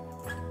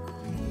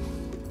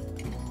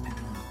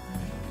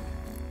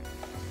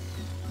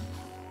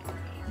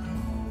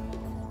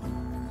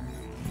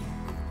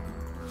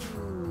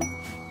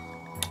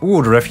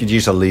 Ooh, the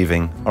refugees are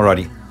leaving.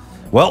 Alrighty.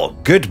 Well,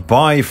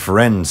 goodbye,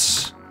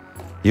 friends.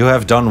 You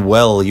have done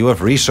well. You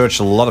have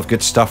researched a lot of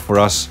good stuff for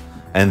us.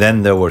 And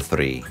then there were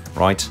 3,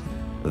 right?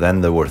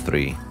 Then there were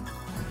 3.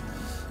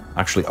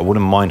 Actually, I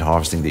wouldn't mind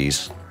harvesting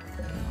these.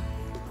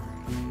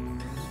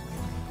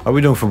 How are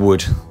we doing for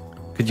wood?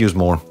 Could use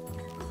more.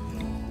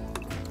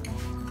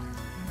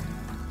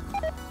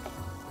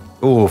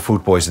 Oh,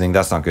 food poisoning.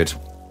 That's not good.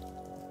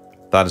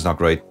 That is not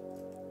great.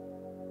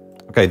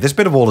 Okay, this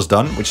bit of wall is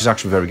done, which is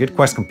actually very good.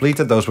 Quest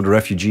completed. Those were the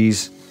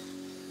refugees.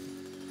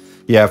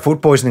 Yeah, food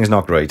poisoning is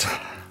not great.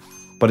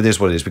 But it is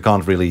what it is. We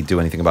can't really do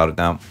anything about it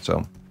now,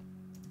 so...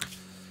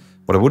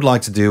 What I would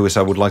like to do is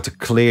I would like to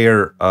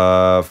clear,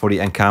 for the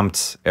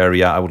encamped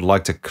area, I would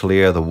like to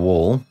clear the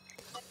wall.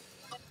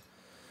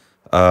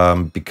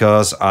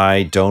 Because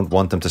I don't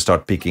want them to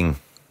start peeking.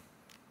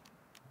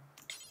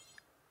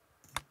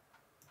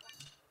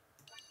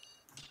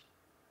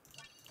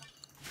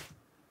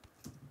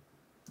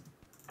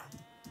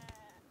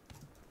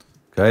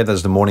 Okay,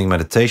 that's the morning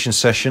meditation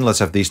session. Let's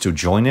have these two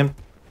join him.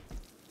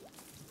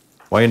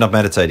 Why are you not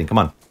meditating? Come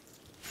on.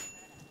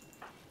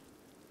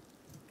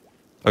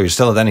 Oh, you're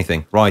still at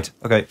anything. Right,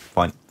 okay,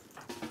 fine.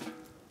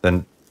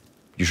 Then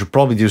you should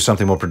probably do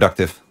something more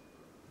productive.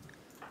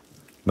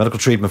 Medical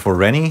treatment for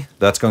Renny.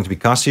 That's going to be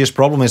Cassius.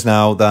 Problem is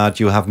now that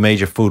you have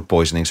major food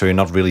poisoning, so you're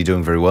not really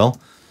doing very well.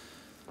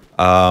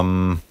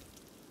 I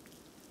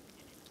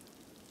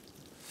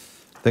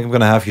think I'm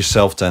going to have you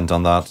self-tent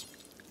on that.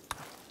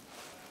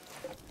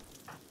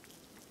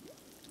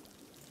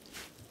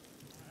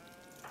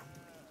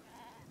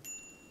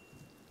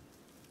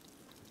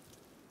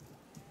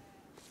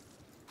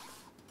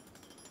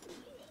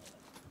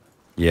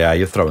 Yeah,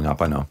 you're throwing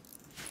up, I know.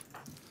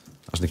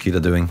 How's Nikita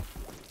doing?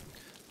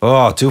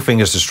 Oh, 2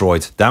 fingers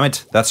destroyed. Damn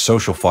it, that's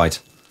social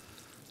fight.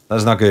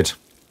 That's not good.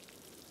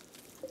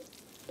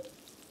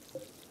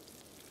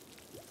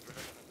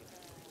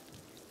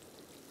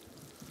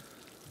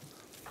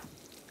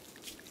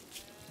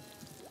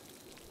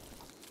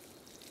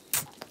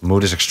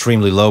 Mood is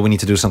extremely low, we need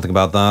to do something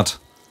about that.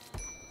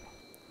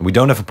 We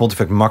don't have a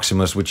Pontifex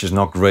Maximus, which is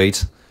not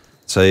great.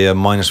 It's a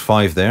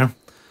 -5 there.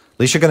 At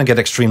least you're going to get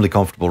extremely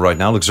comfortable right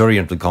now.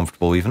 Luxuriantly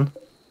comfortable, even.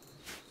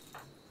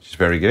 Which is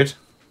very good.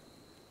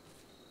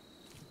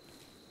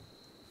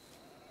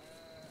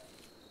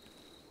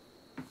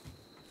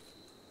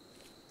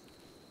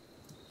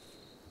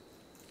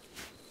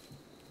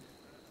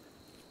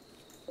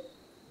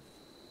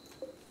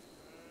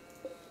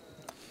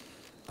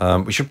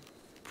 We should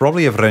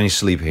probably have Renny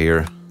sleep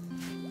here.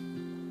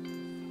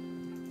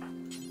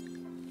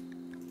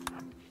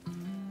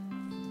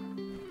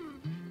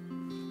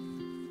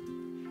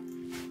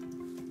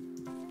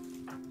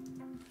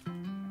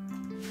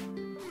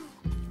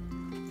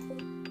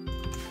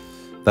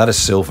 That is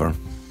silver.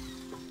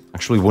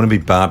 Actually, wouldn't be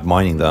bad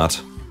mining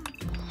that.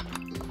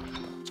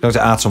 It's going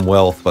to add some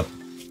wealth, but...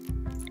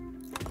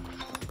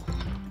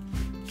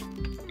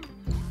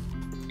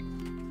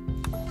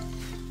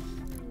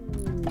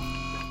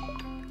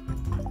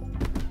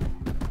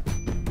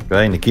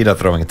 Okay, Nikita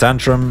throwing a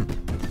tantrum.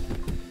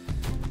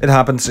 It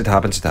happens, it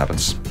happens, it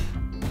happens.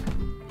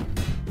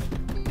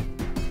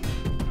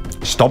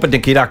 Stop it,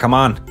 Nikita, come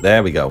on.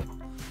 There we go.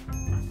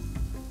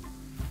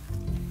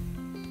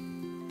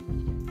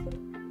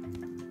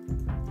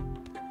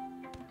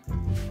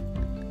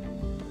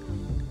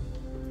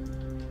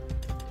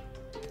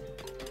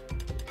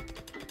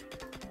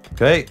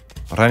 Okay,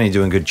 Renny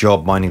doing a good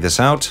job mining this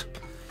out.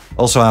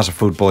 Also has a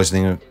food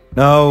poisoning.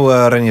 No,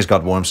 Renny has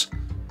gut worms.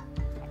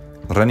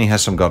 Renny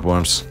has some gut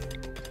worms.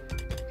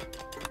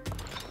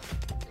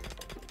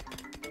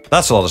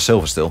 That's a lot of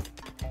silver still.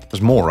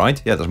 There's more,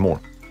 right? Yeah, there's more.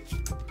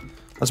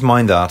 Let's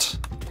mine that.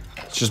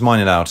 Let's just mine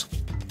it out.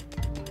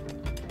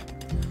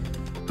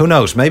 Who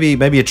knows?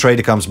 Maybe a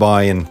trader comes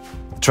by and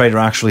the trader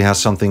actually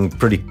has something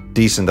pretty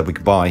decent that we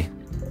could buy.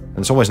 And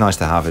it's always nice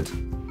to have it.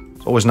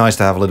 It's always nice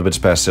to have a little bit of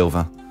spare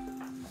silver.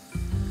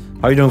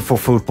 How are you doing for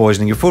food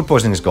poisoning? Your food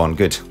poisoning is gone.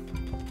 Good.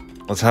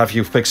 Let's have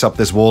you fix up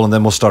this wall and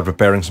then we'll start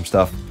repairing some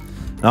stuff.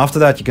 And after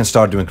that you can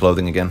start doing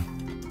clothing again.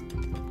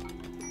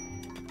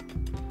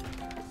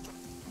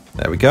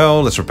 There we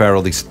go. Let's repair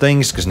all these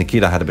things because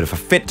Nikita had a bit of a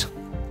fit.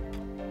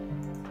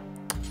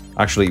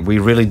 Actually, we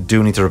really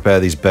do need to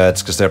repair these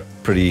beds because they're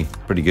pretty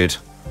good.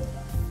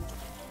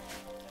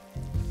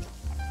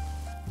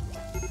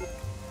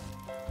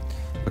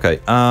 Okay,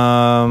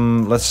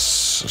 let's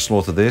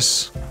slaughter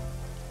this.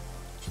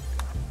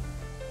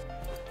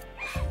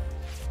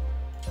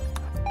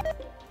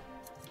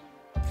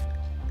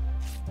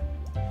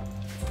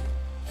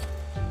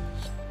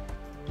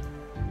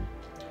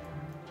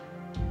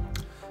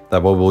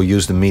 That way we'll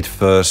use the meat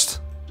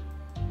first.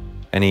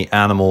 Any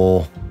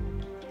animal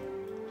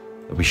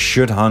that we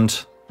should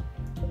hunt.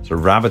 So a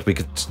rabbit we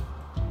could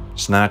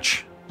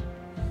snatch.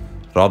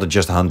 Rather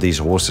just hunt these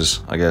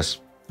horses, I guess.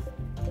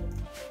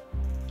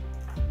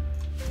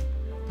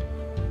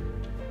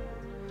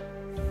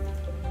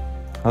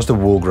 How's the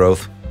wool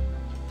growth?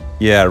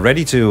 Yeah,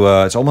 ready to,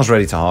 it's almost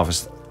ready to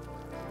harvest.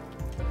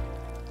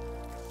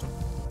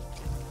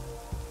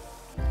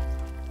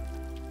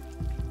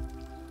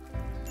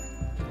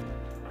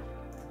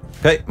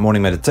 Okay,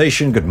 morning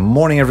meditation. Good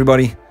morning,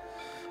 everybody.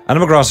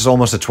 Animal grass is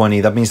almost at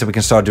 20. That means that we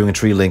can start doing a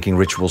tree linking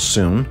ritual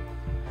soon.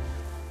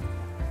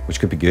 Which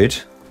could be good.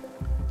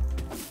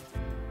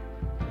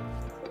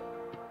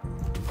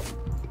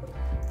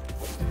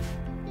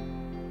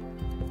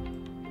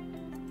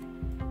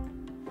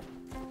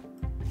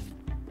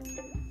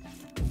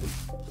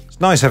 It's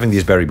nice having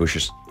these berry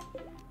bushes.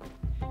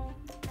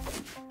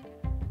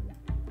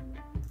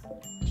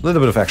 It's a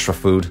little bit of extra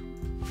food.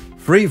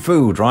 Free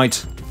food,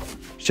 right?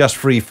 Just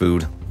free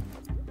food.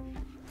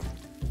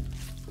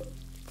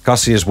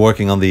 Cassie is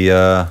working on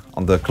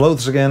the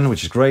clothes again,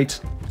 which is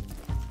great.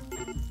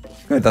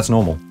 Good, that's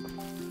normal.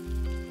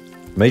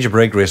 Major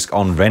break risk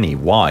on Renny.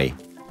 Why?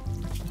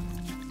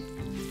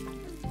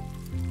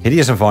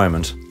 Hideous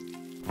environment.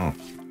 Oh.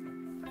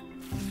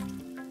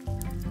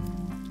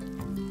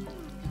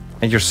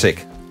 And you're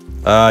sick.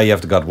 You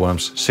have the gut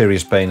worms.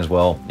 Serious pain as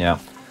well. Yeah.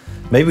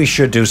 Maybe we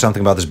should do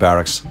something about this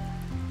barracks.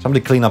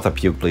 Somebody clean up that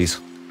puke,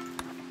 please.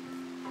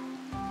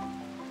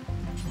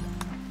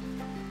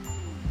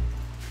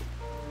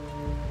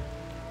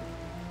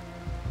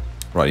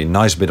 Right, a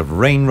nice bit of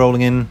rain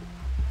rolling in.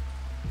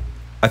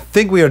 I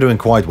think we are doing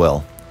quite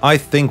well. I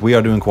think we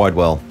are doing quite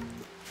well.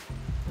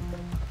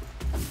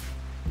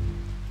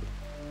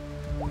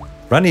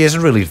 Randy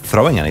isn't really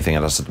throwing anything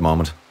at us at the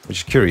moment, which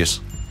is curious.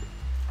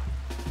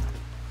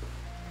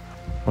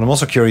 What I'm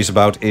also curious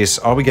about is,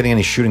 are we getting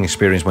any shooting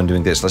experience when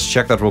doing this? Let's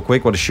check that real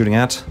quick. What is shooting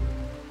at?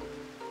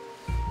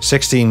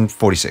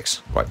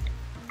 1646. Right.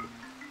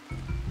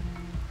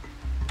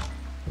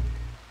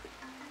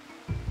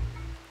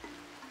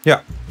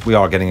 Yeah, we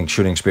are getting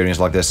shooting experience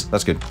like this.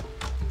 That's good.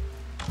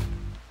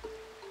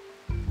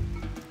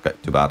 Okay,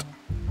 too bad.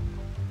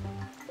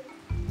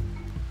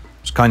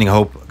 Just kind of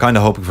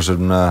hoping for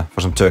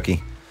some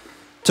turkey.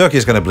 Turkey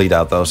is going to bleed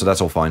out though, so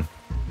that's all fine.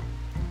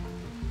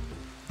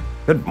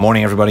 Good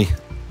morning, everybody.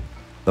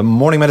 The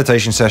morning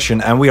meditation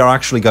session, and we are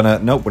actually gonna.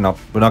 Nope, we're not.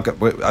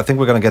 I think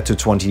we're gonna get to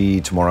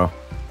 20 tomorrow.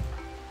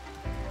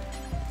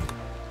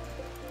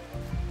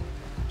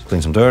 Let's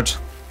clean some dirt.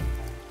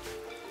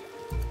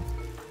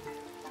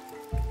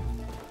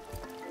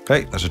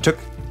 Okay, there's a took.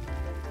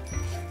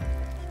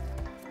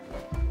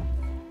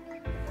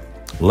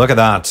 Look at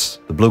that.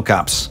 The blue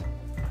caps.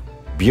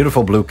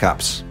 Beautiful blue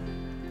caps.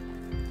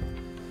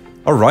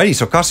 Alrighty,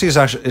 so Cassius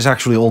is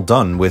actually all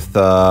done with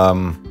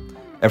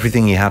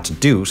everything he had to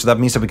do. So that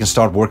means that we can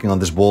start working on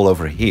this wall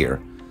over here.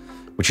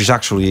 Which is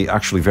actually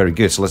very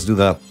good. So let's do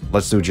that.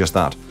 Let's do just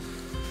that.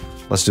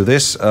 Let's do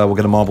this. We'll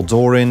get a marble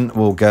door in.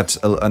 We'll get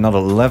another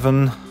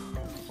 11.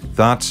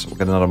 That. We'll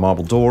get another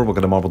marble door. We'll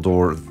get a marble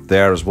door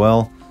there as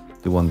well.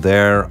 Do one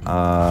there.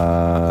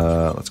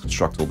 Let's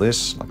construct all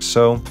this, like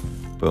so.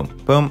 Boom,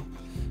 boom.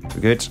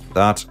 We're good.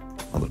 That.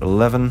 Another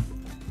 11.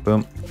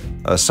 Boom.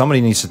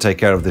 Somebody needs to take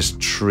care of this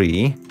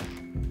tree.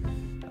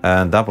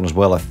 And that one as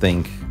well, I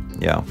think.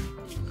 Yeah.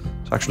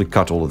 Let's actually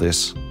cut all of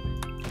this.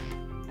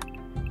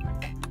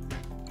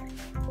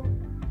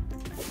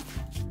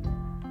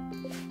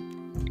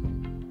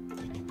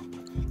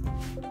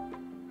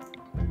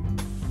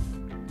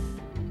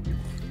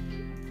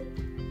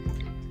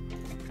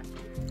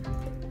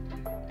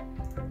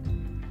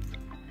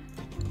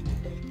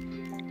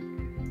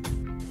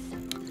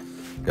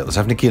 Okay, let's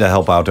have Nikita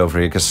help out over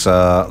here, because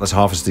let's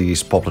harvest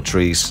these poplar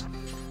trees.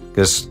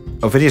 Because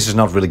Ovidius is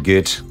not really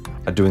good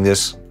at doing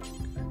this.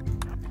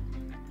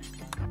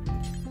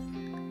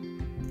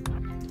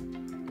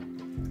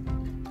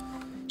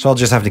 So I'll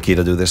just have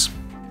Nikita do this.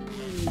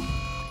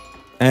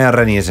 And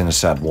Renny is in a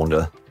sad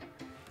wonder.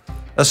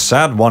 A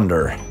sad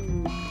wonder.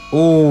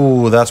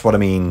 Ooh, that's what I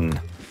mean.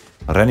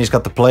 Renny's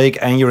got the plague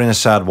and you're in a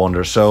sad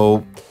wander,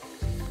 so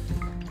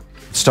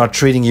start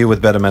treating you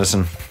with better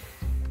medicine.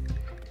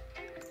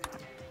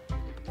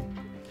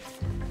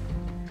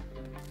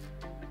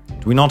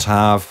 Do we not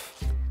have...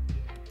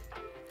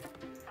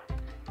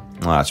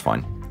 No, that's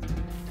fine.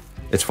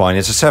 It's fine,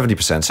 it's a 70%.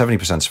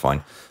 70% is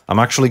fine. I'm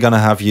actually gonna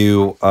have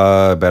you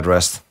bed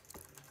rest.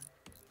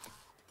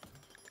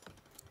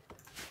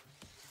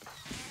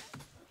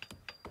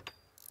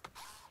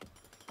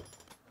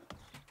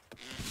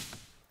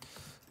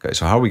 Okay,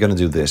 so how are we going to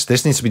do this?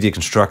 This needs to be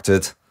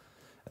deconstructed.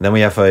 And then we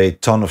have a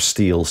ton of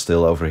steel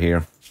still over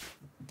here.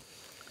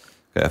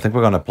 Okay, I think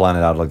we're going to plan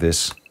it out like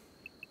this.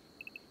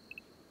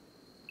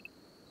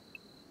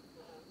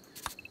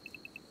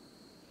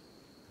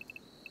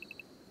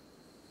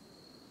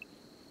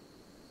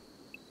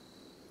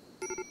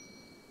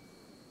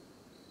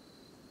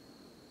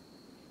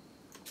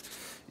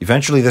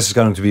 Eventually this is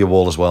going to be a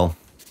wall as well,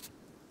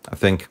 I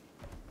think.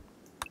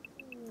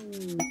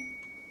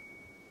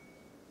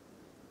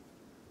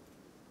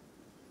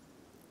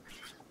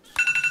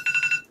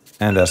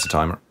 And there's the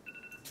timer.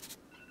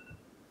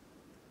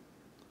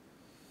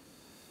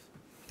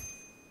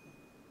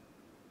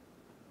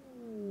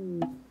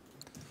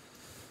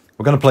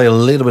 We're going to play a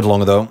little bit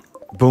longer though.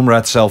 Boom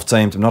rat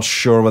self-tamed. I'm not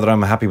sure whether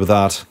I'm happy with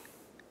that.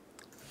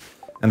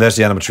 And there's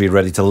the animatree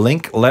ready to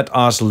link. Let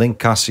us link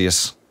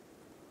Cassius.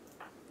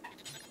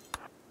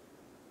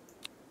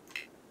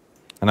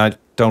 And I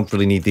don't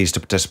really need these to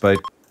participate.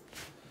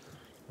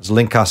 Let's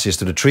link Cassius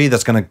to the tree.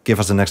 That's going to give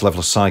us the next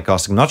level of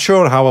sidecasting. Not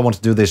sure how I want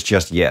to do this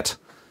just yet.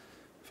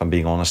 If I'm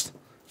being honest.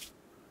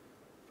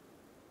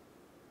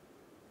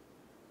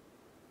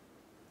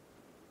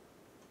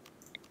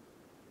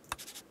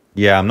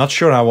 Yeah, I'm not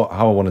sure how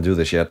I want to do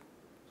this yet.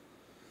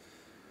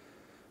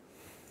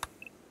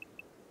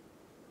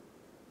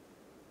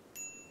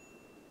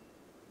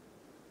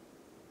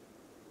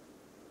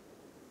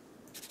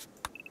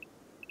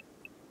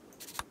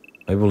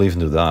 Maybe we'll even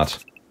do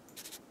that.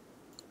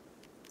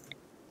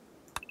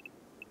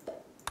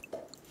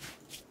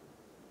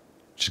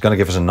 She's going to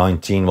give us a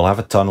 19. We'll have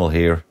a tunnel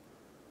here.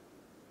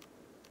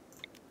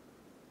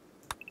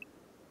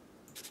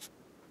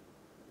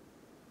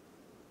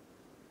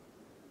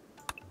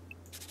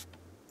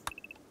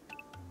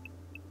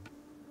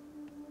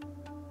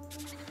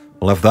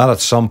 We'll have that at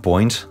some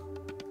point.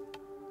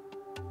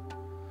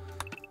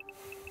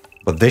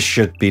 But this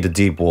should be the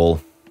deep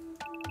wall.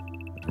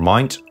 Never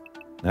mind.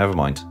 Never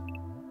mind.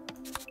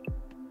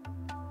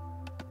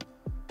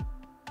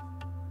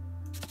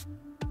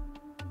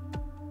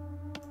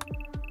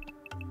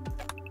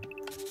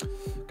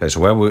 Okay, so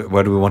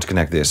where do we want to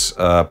connect this?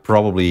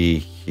 Probably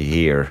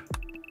here.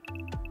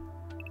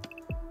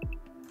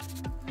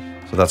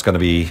 So that's going to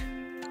be...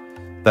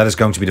 That is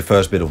going to be the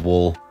first bit of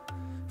wall.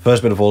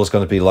 First bit of wall is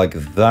going to be like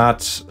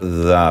that,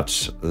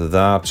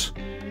 that.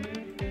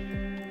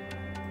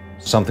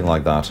 Something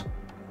like that.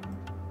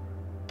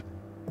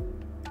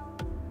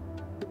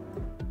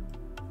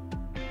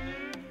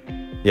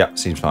 Yeah,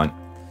 seems fine.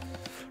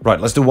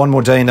 Right, let's do one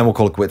more day and then we'll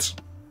call it quits.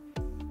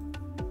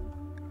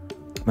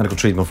 Medical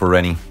treatment for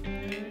Renny.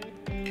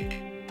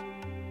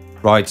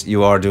 Right,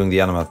 you are doing the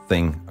anima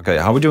thing. Okay,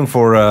 how are we doing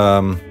for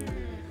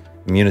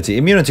immunity?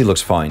 Immunity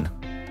looks fine.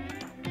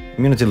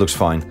 Immunity looks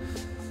fine.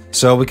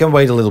 So we can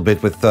wait a little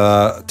bit with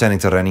tending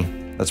to Renny.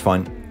 That's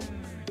fine.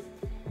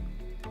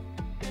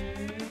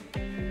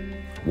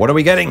 What are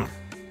we getting?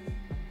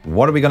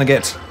 What are we gonna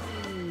get?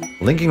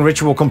 Linking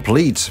ritual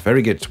complete.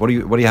 Very good. What do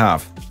you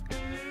have?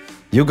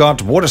 You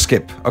got water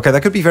skip. Okay,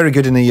 that could be very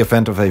good in the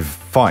event of a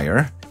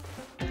fire.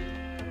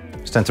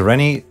 Tend to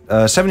Renny.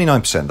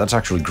 79%. That's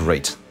actually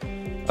great.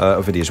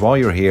 Ovidius, while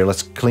you're here,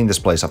 let's clean this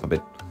place up a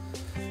bit.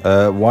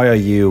 Why are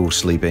you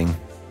sleeping?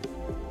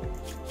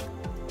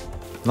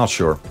 Not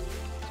sure.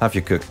 Have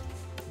you cook.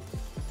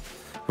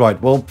 Right,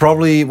 we'll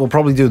probably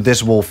do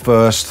this wall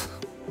first.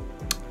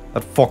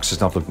 That fox is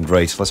not looking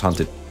great. Let's hunt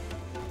it.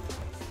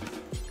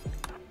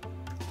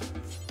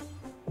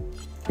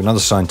 You're not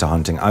assigned to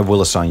hunting. I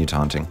will assign you to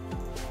hunting.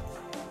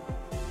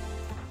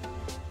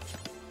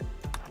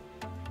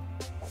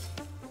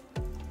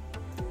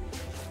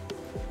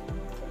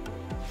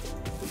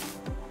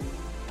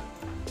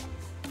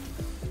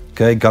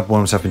 Okay,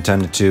 gutworms have been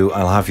tended to.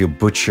 I'll have you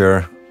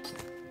butcher.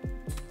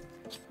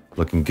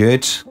 Looking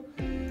good.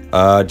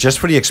 Just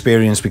for the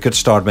experience, we could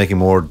start making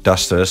more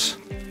dusters.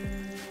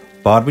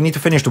 But we need to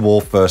finish the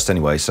wall first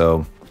anyway,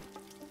 so...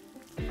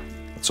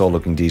 It's all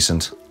looking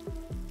decent.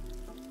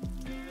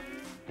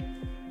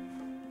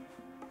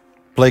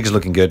 Plague is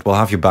looking good. We'll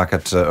have you back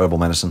at herbal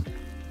medicine.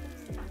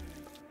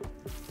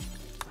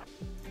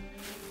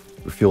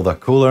 Refuel that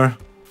cooler.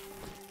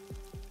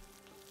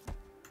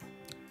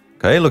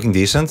 Okay, looking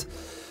decent.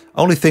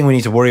 Only thing we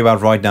need to worry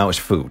about right now is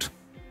food.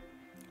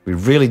 We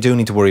really do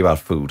need to worry about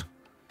food.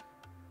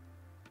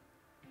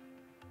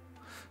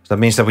 So that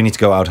means that we need to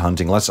go out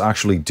hunting. Let's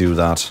actually do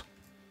that.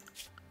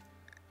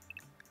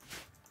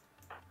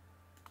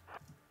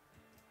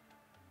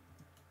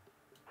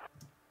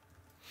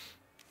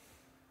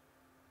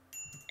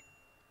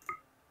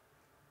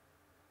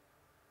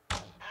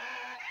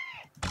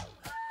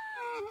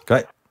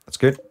 Okay, that's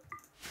good.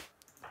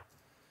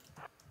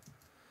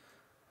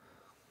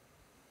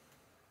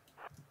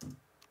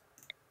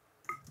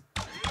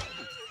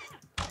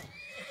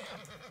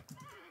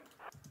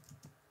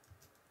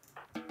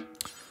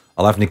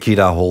 I'll have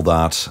Nikita hold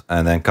that,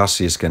 and then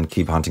Cassius can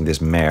keep hunting this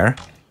mare.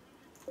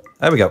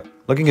 There we go.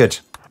 Looking good.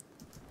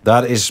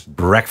 That is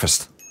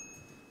breakfast.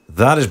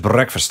 That is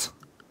breakfast.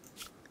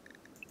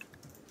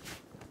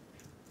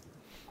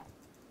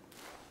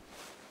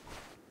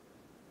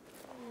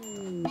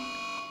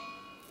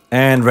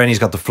 And Renny's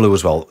got the flu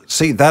as well.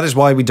 See, that is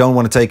why we don't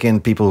want to take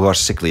in people who are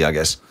sickly, I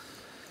guess.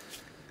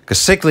 Because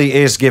sickly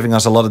is giving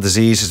us a lot of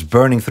disease, it's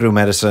burning through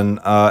medicine,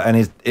 and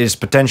it is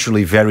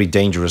potentially very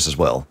dangerous as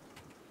well.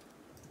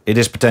 It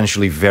is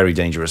potentially very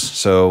dangerous,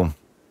 so...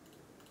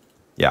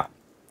 yeah.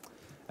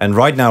 And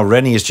right now,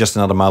 Renny is just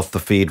another mouth to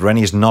feed.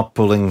 Renny is not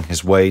pulling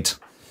his weight.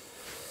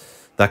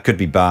 That could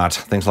be bad.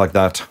 Things like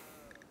that.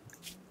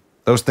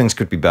 Those things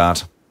could be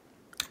bad.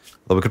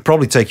 But we could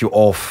probably take you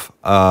off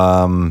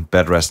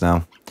bed rest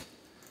now.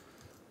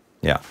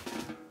 Yeah.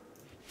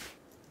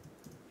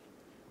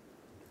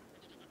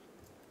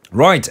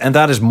 Right, and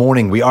that is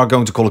morning. We are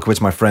going to call it quits,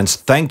 my friends.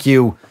 Thank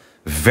you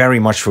very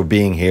much for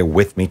being here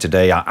with me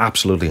today. I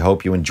absolutely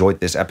hope you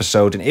enjoyed this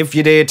episode. And if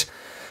you did,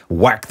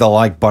 whack the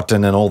like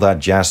button and all that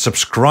jazz.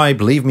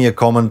 Subscribe, leave me a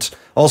comment.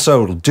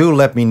 Also, do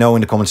let me know in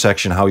the comment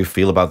section how you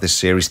feel about this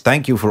series.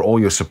 Thank you for all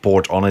your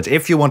support on it.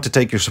 If you want to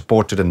take your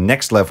support to the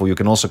next level, you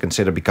can also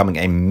consider becoming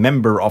a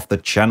member of the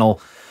channel.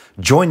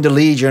 Join the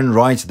Legion,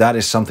 right? That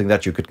is something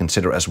that you could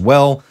consider as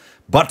well.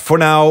 But for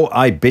now,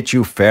 I bid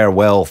you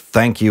farewell.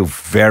 Thank you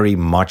very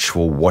much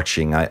for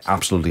watching. I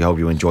absolutely hope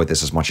you enjoyed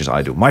this as much as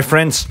I do. My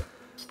friends,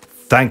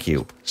 thank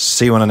you.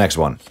 See you on the next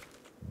one.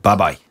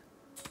 Bye-bye.